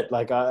about it.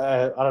 Like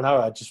I don't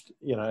know. I just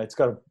it's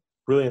got a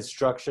brilliant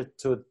structure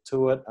to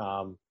it.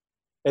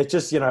 It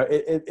just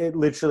it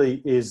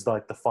literally is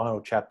like the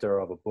final chapter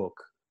of a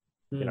book.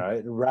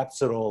 It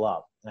wraps it all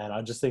up, and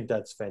I just think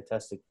that's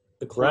fantastic.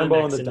 The Rainbow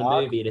climax in in the the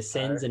Dark, movie, it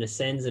ascends and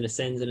ascends and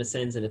ascends and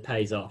ascends, and it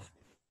pays off.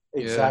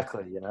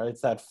 Exactly.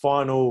 It's that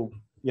final,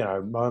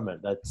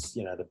 moment that's,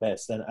 the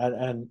best.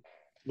 And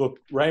look,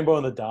 Rainbow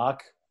in the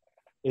Dark,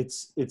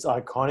 it's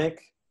iconic.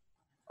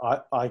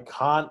 I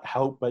can't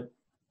help but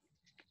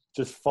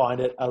just find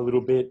it a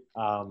little bit,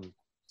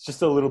 it's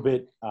just a little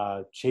bit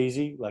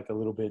cheesy, like a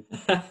little bit,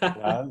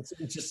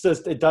 it's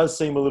just, it does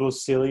seem a little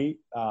silly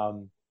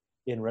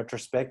in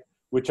retrospect,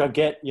 which I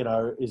get,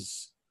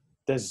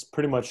 there's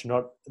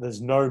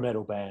no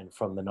metal band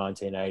from the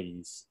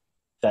 1980s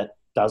that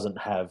doesn't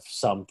have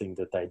something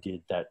that they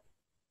did that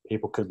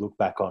people could look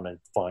back on and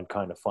find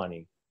kind of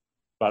funny.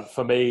 But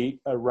for me,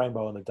 a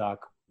Rainbow in the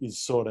Dark is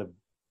sort of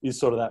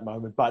that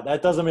moment. But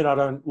that doesn't mean I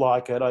don't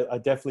like it. I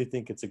definitely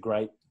think it's a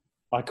great,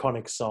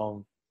 iconic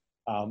song.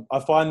 I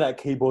find that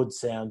keyboard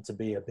sound to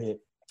be a bit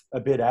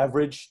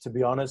average, to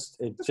be honest.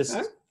 It just,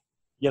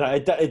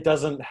 it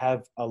doesn't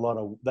have a lot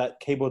of, that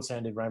keyboard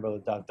sound in Rainbow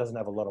in the Dark doesn't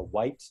have a lot of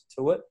weight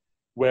to it.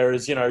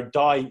 Whereas,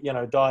 Die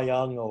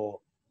Young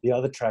or the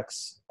other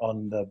tracks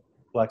on the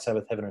Black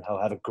Sabbath Heaven and Hell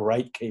have a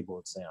great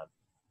keyboard sound.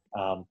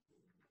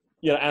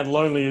 And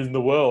Lonely is the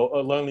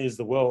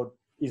World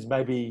is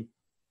maybe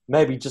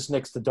just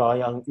next to Die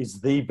Young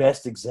is the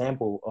best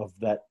example of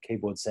that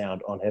keyboard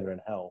sound on Heaven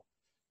and Hell.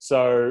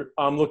 So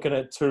I'm looking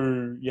at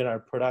two,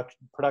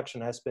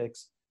 production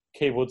aspects,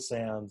 keyboard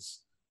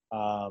sounds,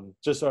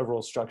 just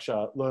overall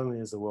structure. Lonely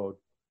is the World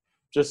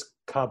just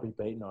can't be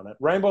beaten on it.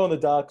 Rainbow in the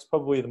Dark is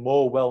probably the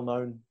more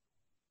well-known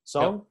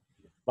song,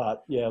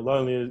 but yeah,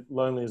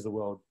 Lonely is the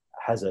World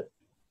has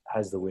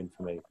the win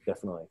for me,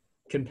 definitely.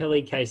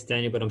 Compelling case,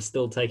 Daniel, but I'm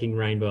still taking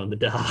Rainbow in the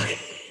Dark.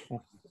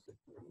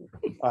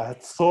 I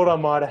thought I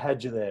might have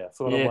had you there.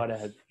 I might have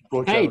had.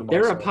 Hey,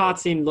 there are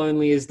parts in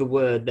Lonely is the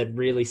Word that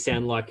really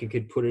sound like you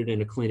could put it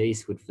in a Clint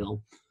Eastwood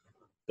film.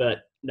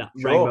 But no,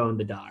 sure. Rainbow in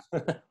the Dark.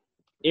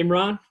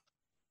 Imran,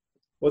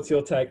 what's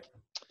your take?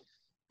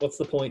 What's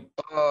the point?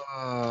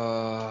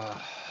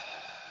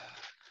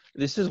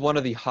 This is one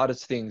of the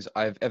hardest things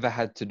I've ever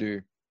had to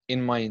do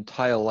in my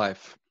entire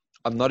life.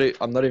 I'm not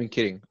even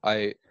kidding.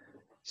 I'm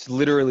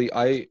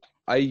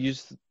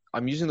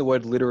using the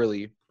word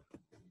literally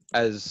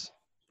as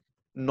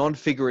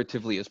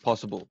non-figuratively as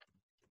possible.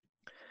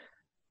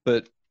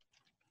 But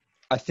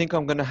I think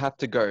I'm gonna have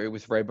to go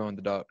with Rainbow in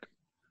the Dark.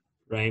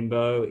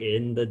 Rainbow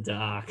in the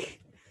Dark.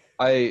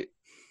 I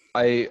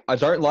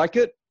don't like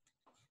it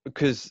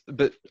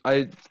but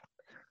I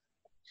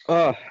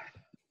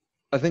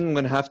think I'm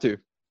gonna have to.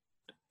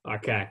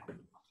 Okay.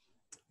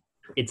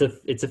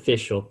 It's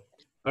official.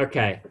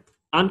 Okay.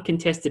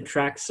 Uncontested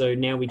track, so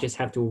now we just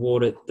have to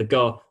award it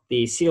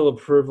the seal of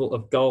approval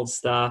of Gold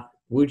Star.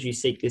 Would you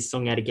seek this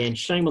song out again?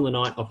 Shame on the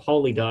Night of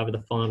Holy Diver,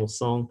 the final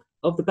song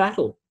of the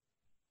battle.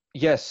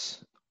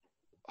 Yes.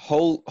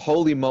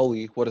 Holy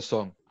moly, what a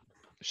song.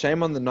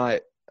 Shame on the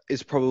Night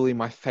is probably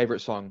my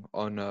favorite song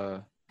on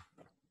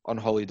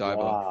Holy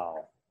Diver.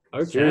 Wow.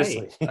 Okay.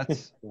 Seriously.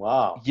 That's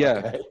wow.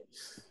 Yeah. Okay.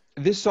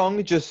 This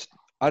song just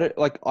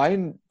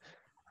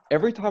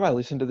every time I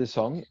listen to this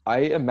song, I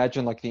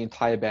imagine like the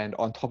entire band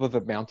on top of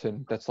a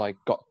mountain that's like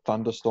got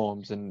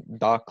thunderstorms and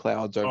dark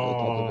clouds over the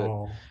top of it.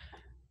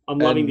 I'm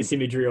loving this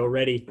imagery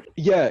already.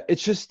 Yeah,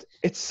 it's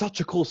such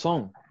a cool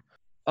song.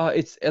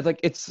 It's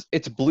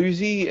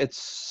bluesy, it's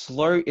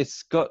slow,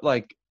 it's got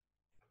like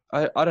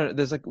I don't know,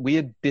 there's like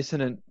weird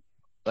dissonant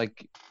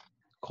like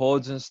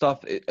chords and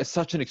stuff. It's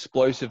such an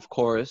explosive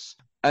chorus.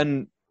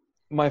 And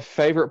my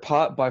favorite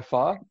part by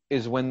far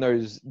is when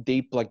those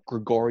deep like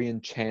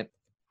Gregorian chant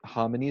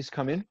harmonies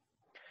come in.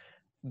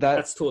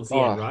 That's towards the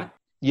end, right?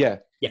 Yeah.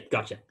 Yeah,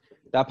 gotcha.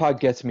 That part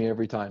gets me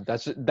every time.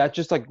 That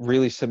just like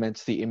really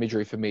cements the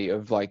imagery for me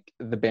of like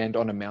the band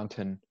on a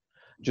mountain,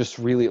 just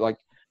really like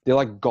they're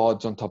like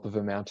gods on top of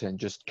a mountain,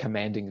 just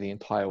commanding the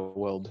entire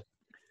world.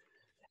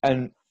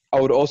 And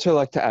I would also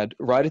like to add,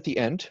 right at the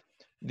end,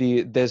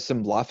 there's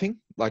some laughing,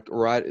 like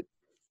right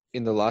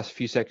in the last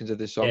few seconds of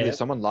this song. There's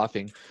someone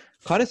laughing.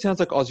 Kind of sounds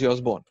like Ozzy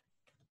Osbourne.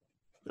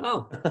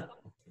 Oh.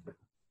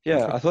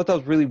 Yeah, I thought that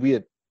was really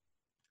weird.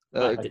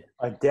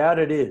 I doubt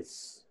it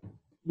is.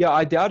 Yeah,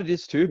 I doubt it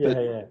is too, but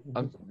yeah.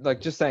 I'm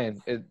like just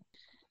saying it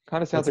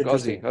kind of sounds like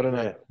Ozzy. I don't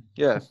know.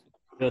 Yeah.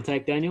 Your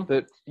take, Daniel?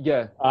 But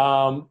yeah.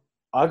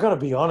 I gotta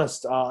be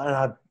honest,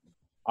 and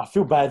I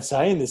feel bad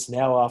saying this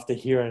now after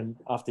hearing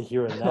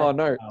that Oh,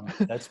 no.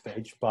 that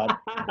speech, but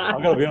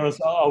I've got to be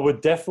honest. I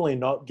would definitely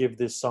not give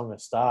this song a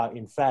star.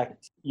 In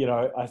fact,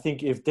 I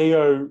think if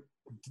Dio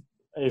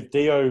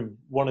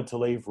wanted to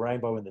leave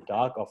Rainbow in the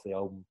Dark off the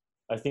album,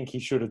 I think he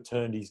should have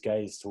turned his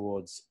gaze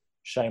towards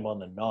Shame on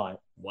the Night.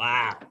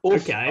 Wow.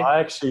 Oof. Okay.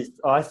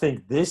 I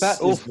think this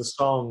is the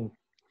song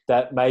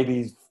that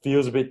maybe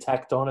feels a bit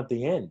tacked on at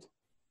the end.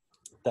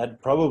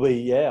 That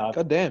probably,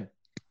 God damn.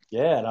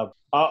 yeah, and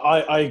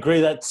I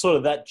agree that sort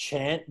of that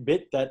chant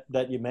bit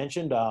that you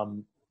mentioned.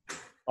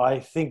 I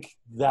think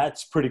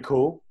that's pretty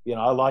cool.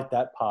 I like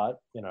that part.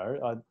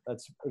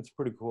 It's a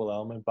pretty cool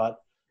element. But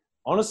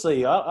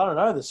honestly, I don't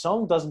know. The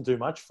song doesn't do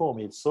much for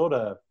me. It's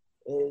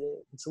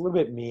it's a little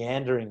bit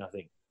meandering, I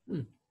think.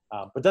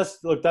 But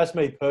that's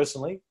me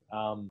personally.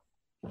 So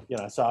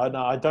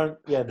I don't.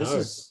 Yeah, this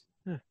is.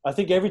 I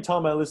think every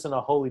time I listen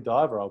to Holy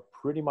Diver, I'll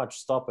pretty much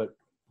stop at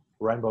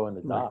Rainbow in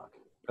the Dark.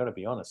 Got to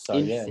be honest. So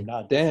yeah,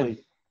 no, damn.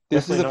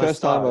 This is the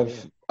first time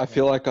I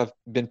feel like I've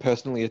been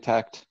personally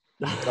attacked.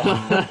 No.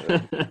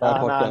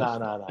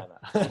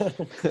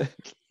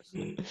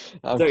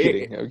 I'm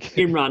kidding.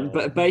 Imran,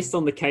 but based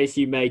on the case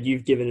you made,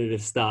 you've given it a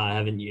star,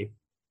 haven't you?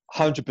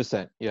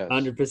 100%, yes.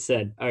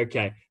 100%.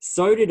 Okay.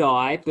 So did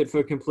I, but for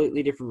a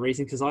completely different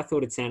reason, because I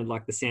thought it sounded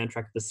like the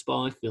soundtrack of the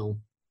spy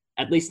film.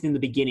 At least in the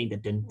beginning, the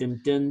dun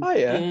dun dun. Oh,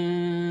 yeah.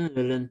 Dun,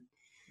 dun, dun.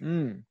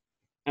 Mm.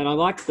 And I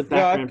liked the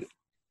background.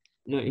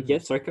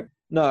 Sorry.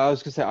 No, I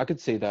was gonna say I could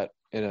see that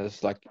in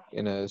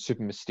a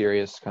super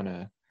mysterious kind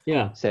of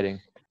setting.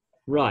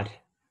 Right.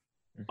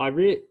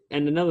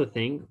 And another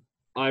thing,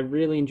 I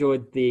really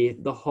enjoyed the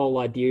whole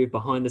idea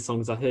behind the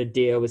songs. I heard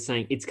Dio was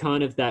saying it's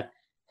kind of that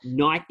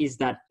night is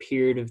that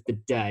period of the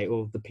day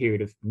or the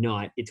period of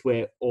night. It's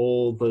where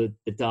all the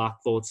dark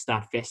thoughts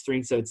start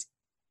festering. So it's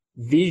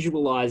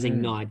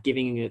visualizing night,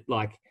 giving it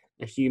like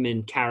a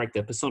human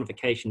character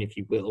personification, if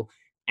you will,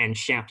 and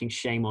shouting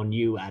shame on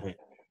you at it.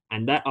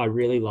 And that I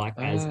really like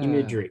as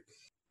imagery.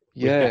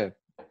 Yeah,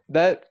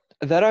 that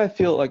I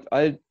feel like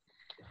I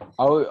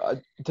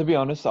to be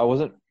honest, I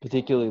wasn't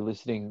particularly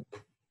listening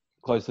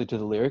closely to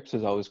the lyrics,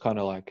 as I was kind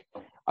of like,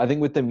 I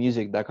think with the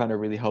music that kind of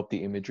really helped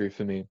the imagery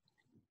for me.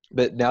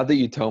 But now that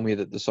you tell me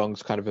that the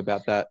song's kind of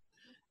about that,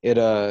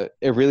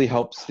 it really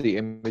helps the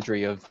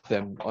imagery of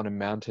them on a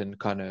mountain,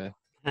 kind of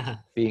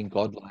being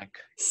godlike,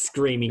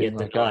 screaming at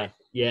the night.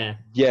 Yeah,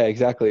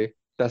 exactly.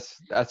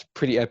 That's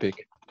pretty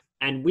epic.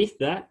 And with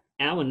that,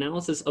 our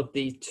analysis of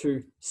these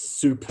two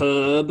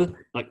superb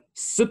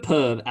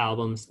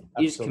albums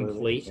is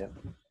complete. Yeah.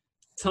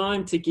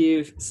 Time to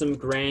give some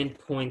grand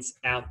points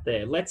out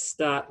there. Let's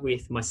start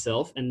with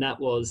myself, and that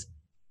was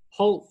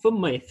for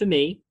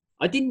me.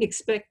 I didn't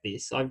expect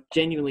this. I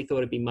genuinely thought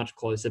it'd be much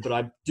closer, but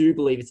I do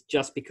believe it's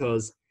just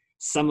because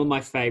some of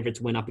my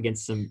favorites went up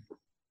against some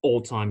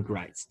all-time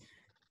greats.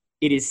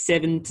 It is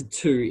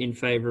 7-2 in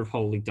favor of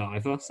Holy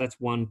Diver, so that's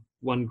one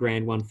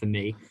grand one for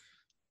me.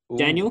 Ooh.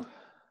 Daniel?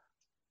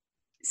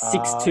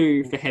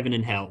 6-2 for Heaven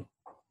and Hell.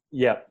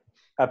 Yeah,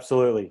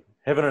 absolutely.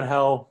 Heaven and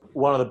Hell,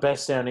 one of the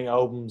best sounding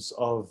albums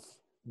of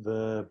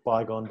the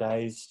bygone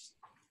days.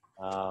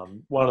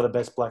 One of the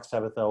best Black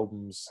Sabbath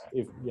albums,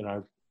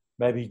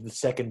 maybe the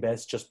second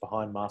best, just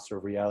behind Master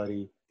of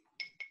Reality.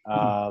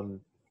 I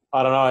don't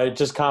know, it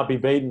just can't be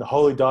beaten.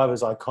 Holy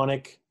Diver's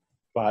iconic,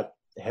 but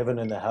Heaven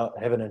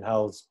and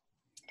Hell's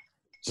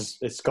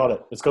it's got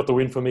it. It's got the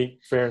win for me,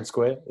 fair and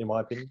square, in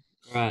my opinion.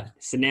 Right.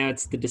 So now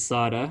it's the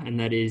decider, and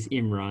that is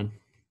Imran.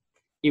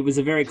 It was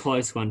a very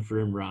close one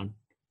for Imran,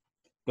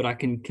 but I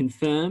can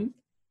confirm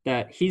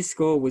that his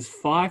score was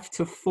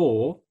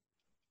 5-4,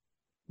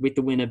 with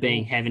the winner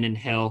being Heaven and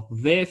Hell.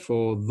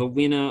 Therefore, the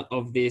winner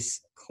of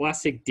this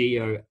classic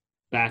Dio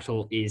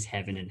battle is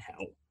Heaven and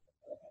Hell.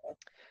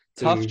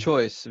 Tough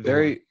choice.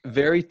 Very,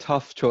 very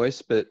tough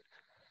choice, but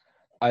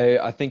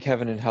I think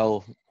Heaven and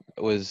Hell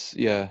was,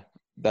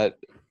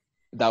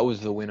 that was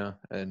the winner,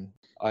 and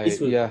I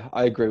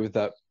agree with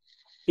that.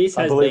 This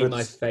has been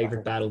my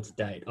favorite battle to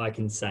date. I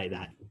can say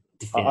that.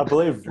 I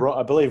believe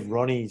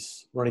Ronnie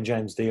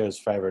James Dio's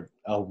favorite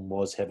album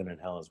was Heaven and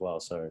Hell as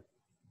well. So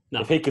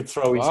if he could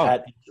throw his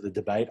hat into the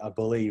debate, I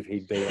believe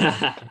he'd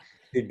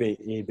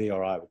be all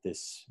right with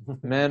this.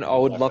 Man, I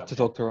would love to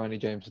talk to Ronnie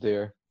James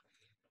Dio.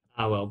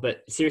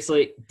 But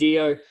seriously,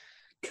 Dio,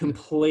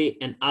 complete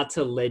and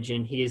utter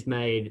legend. He has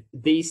made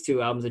these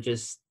two albums are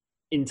just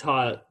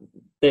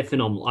they're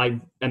phenomenal.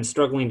 I am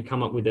struggling to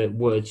come up with the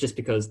words just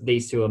because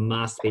these two are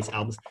masterpiece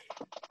albums.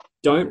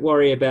 Don't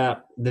worry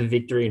about the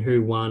victory and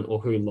who won or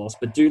who lost,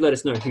 but do let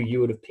us know who you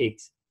would have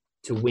picked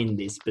to win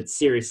this. But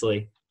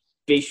seriously,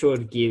 be sure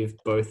to give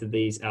both of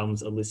these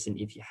albums a listen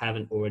if you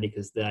haven't already,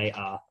 because they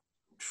are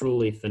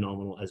truly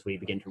phenomenal as we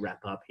begin to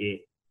wrap up here.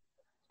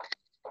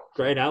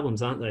 Great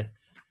albums, aren't they?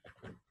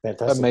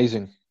 Fantastic.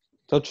 Amazing.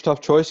 Such a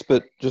tough choice,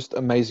 but just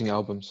amazing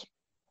albums.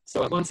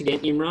 So once again,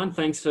 Imran,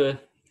 thanks for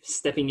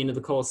stepping into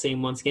the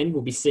Coliseum once again.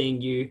 We'll be seeing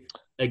you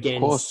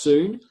again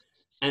soon.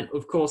 And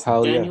of course,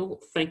 Daniel,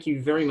 thank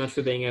you very much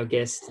for being our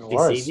guest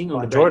this evening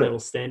on the Great Metal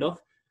Standoff.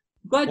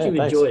 Glad you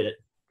enjoyed it.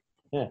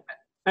 Yeah.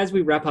 As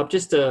we wrap up,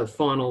 just a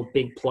final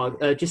big plug.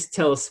 Just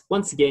tell us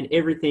once again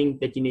everything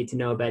that you need to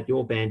know about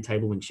your band,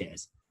 Table and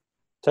Chairs.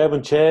 Table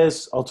and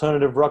Chairs,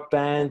 alternative rock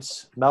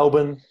bands,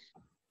 Melbourne.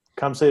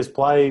 Come see us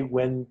play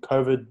when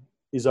COVID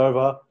is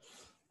over.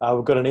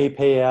 We've got an EP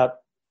out,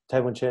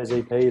 Table and Chairs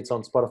EP. It's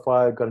on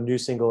Spotify. We've got a new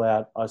single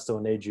out, I Still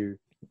Need You,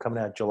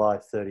 coming out July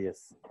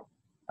 30th.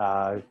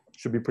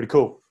 Should be pretty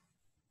cool.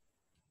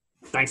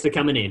 Thanks for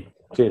coming in.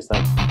 Cheers,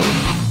 thanks.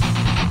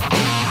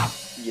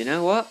 You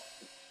know what?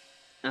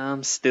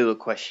 I'm still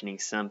questioning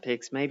some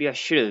picks. Maybe I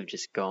should have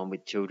just gone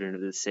with Children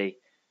of the Sea.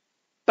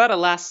 But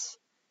alas,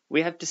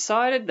 we have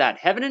decided that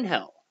Heaven and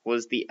Hell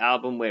was the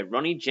album where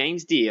Ronnie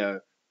James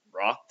Dio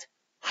rocked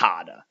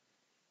harder.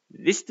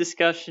 This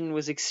discussion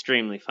was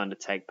extremely fun to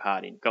take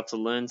part in. Got to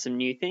learn some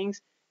new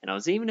things, and I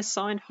was even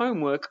assigned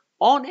homework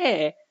on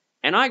air,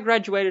 and I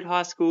graduated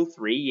high school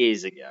 3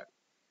 years ago.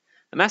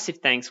 A massive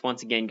thanks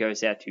once again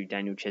goes out to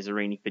Daniel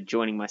Cesarini for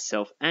joining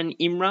myself and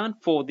Imran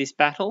for this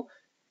battle.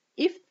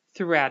 If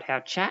throughout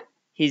our chat,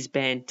 his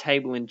band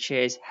Table and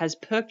Chairs has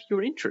perked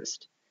your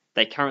interest,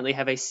 they currently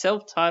have a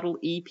self-titled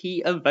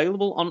EP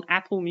available on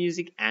Apple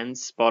Music and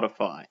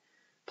Spotify.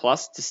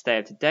 Plus, to stay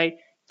up to date,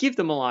 give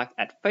them a like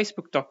at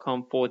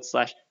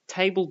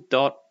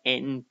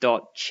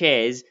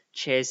facebook.com/table.n.chairs,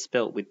 chairs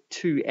spelt with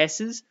 2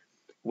 S's,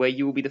 where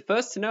you will be the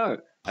first to know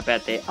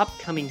about their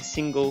upcoming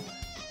single,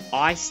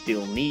 I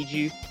Still Need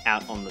You,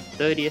 out on the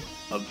 30th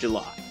of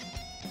July.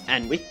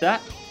 And with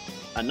that,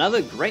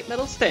 another great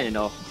metal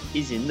standoff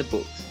is in the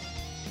books.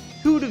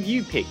 Who would have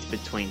you picked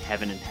between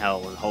Heaven and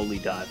Hell and Holy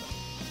Diver?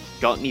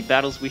 Got any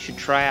battles we should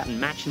try out and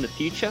match in the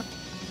future?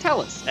 Tell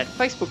us at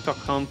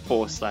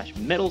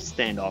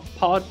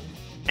facebook.com/metalstandoffpod,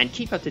 and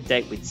keep up to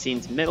date with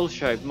Sin's Metal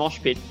Show Mosh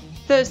Pit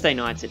Thursday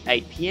nights at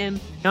 8 p.m,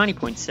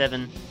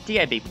 90.7,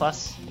 DAB+,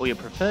 or your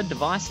preferred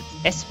device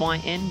at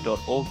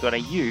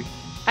syn.org.au,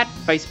 at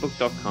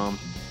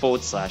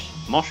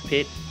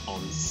facebook.com/moshpit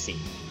on Sin.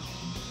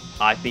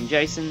 I've been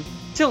Jason.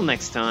 Till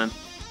next time,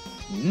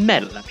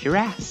 metal up your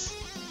ass.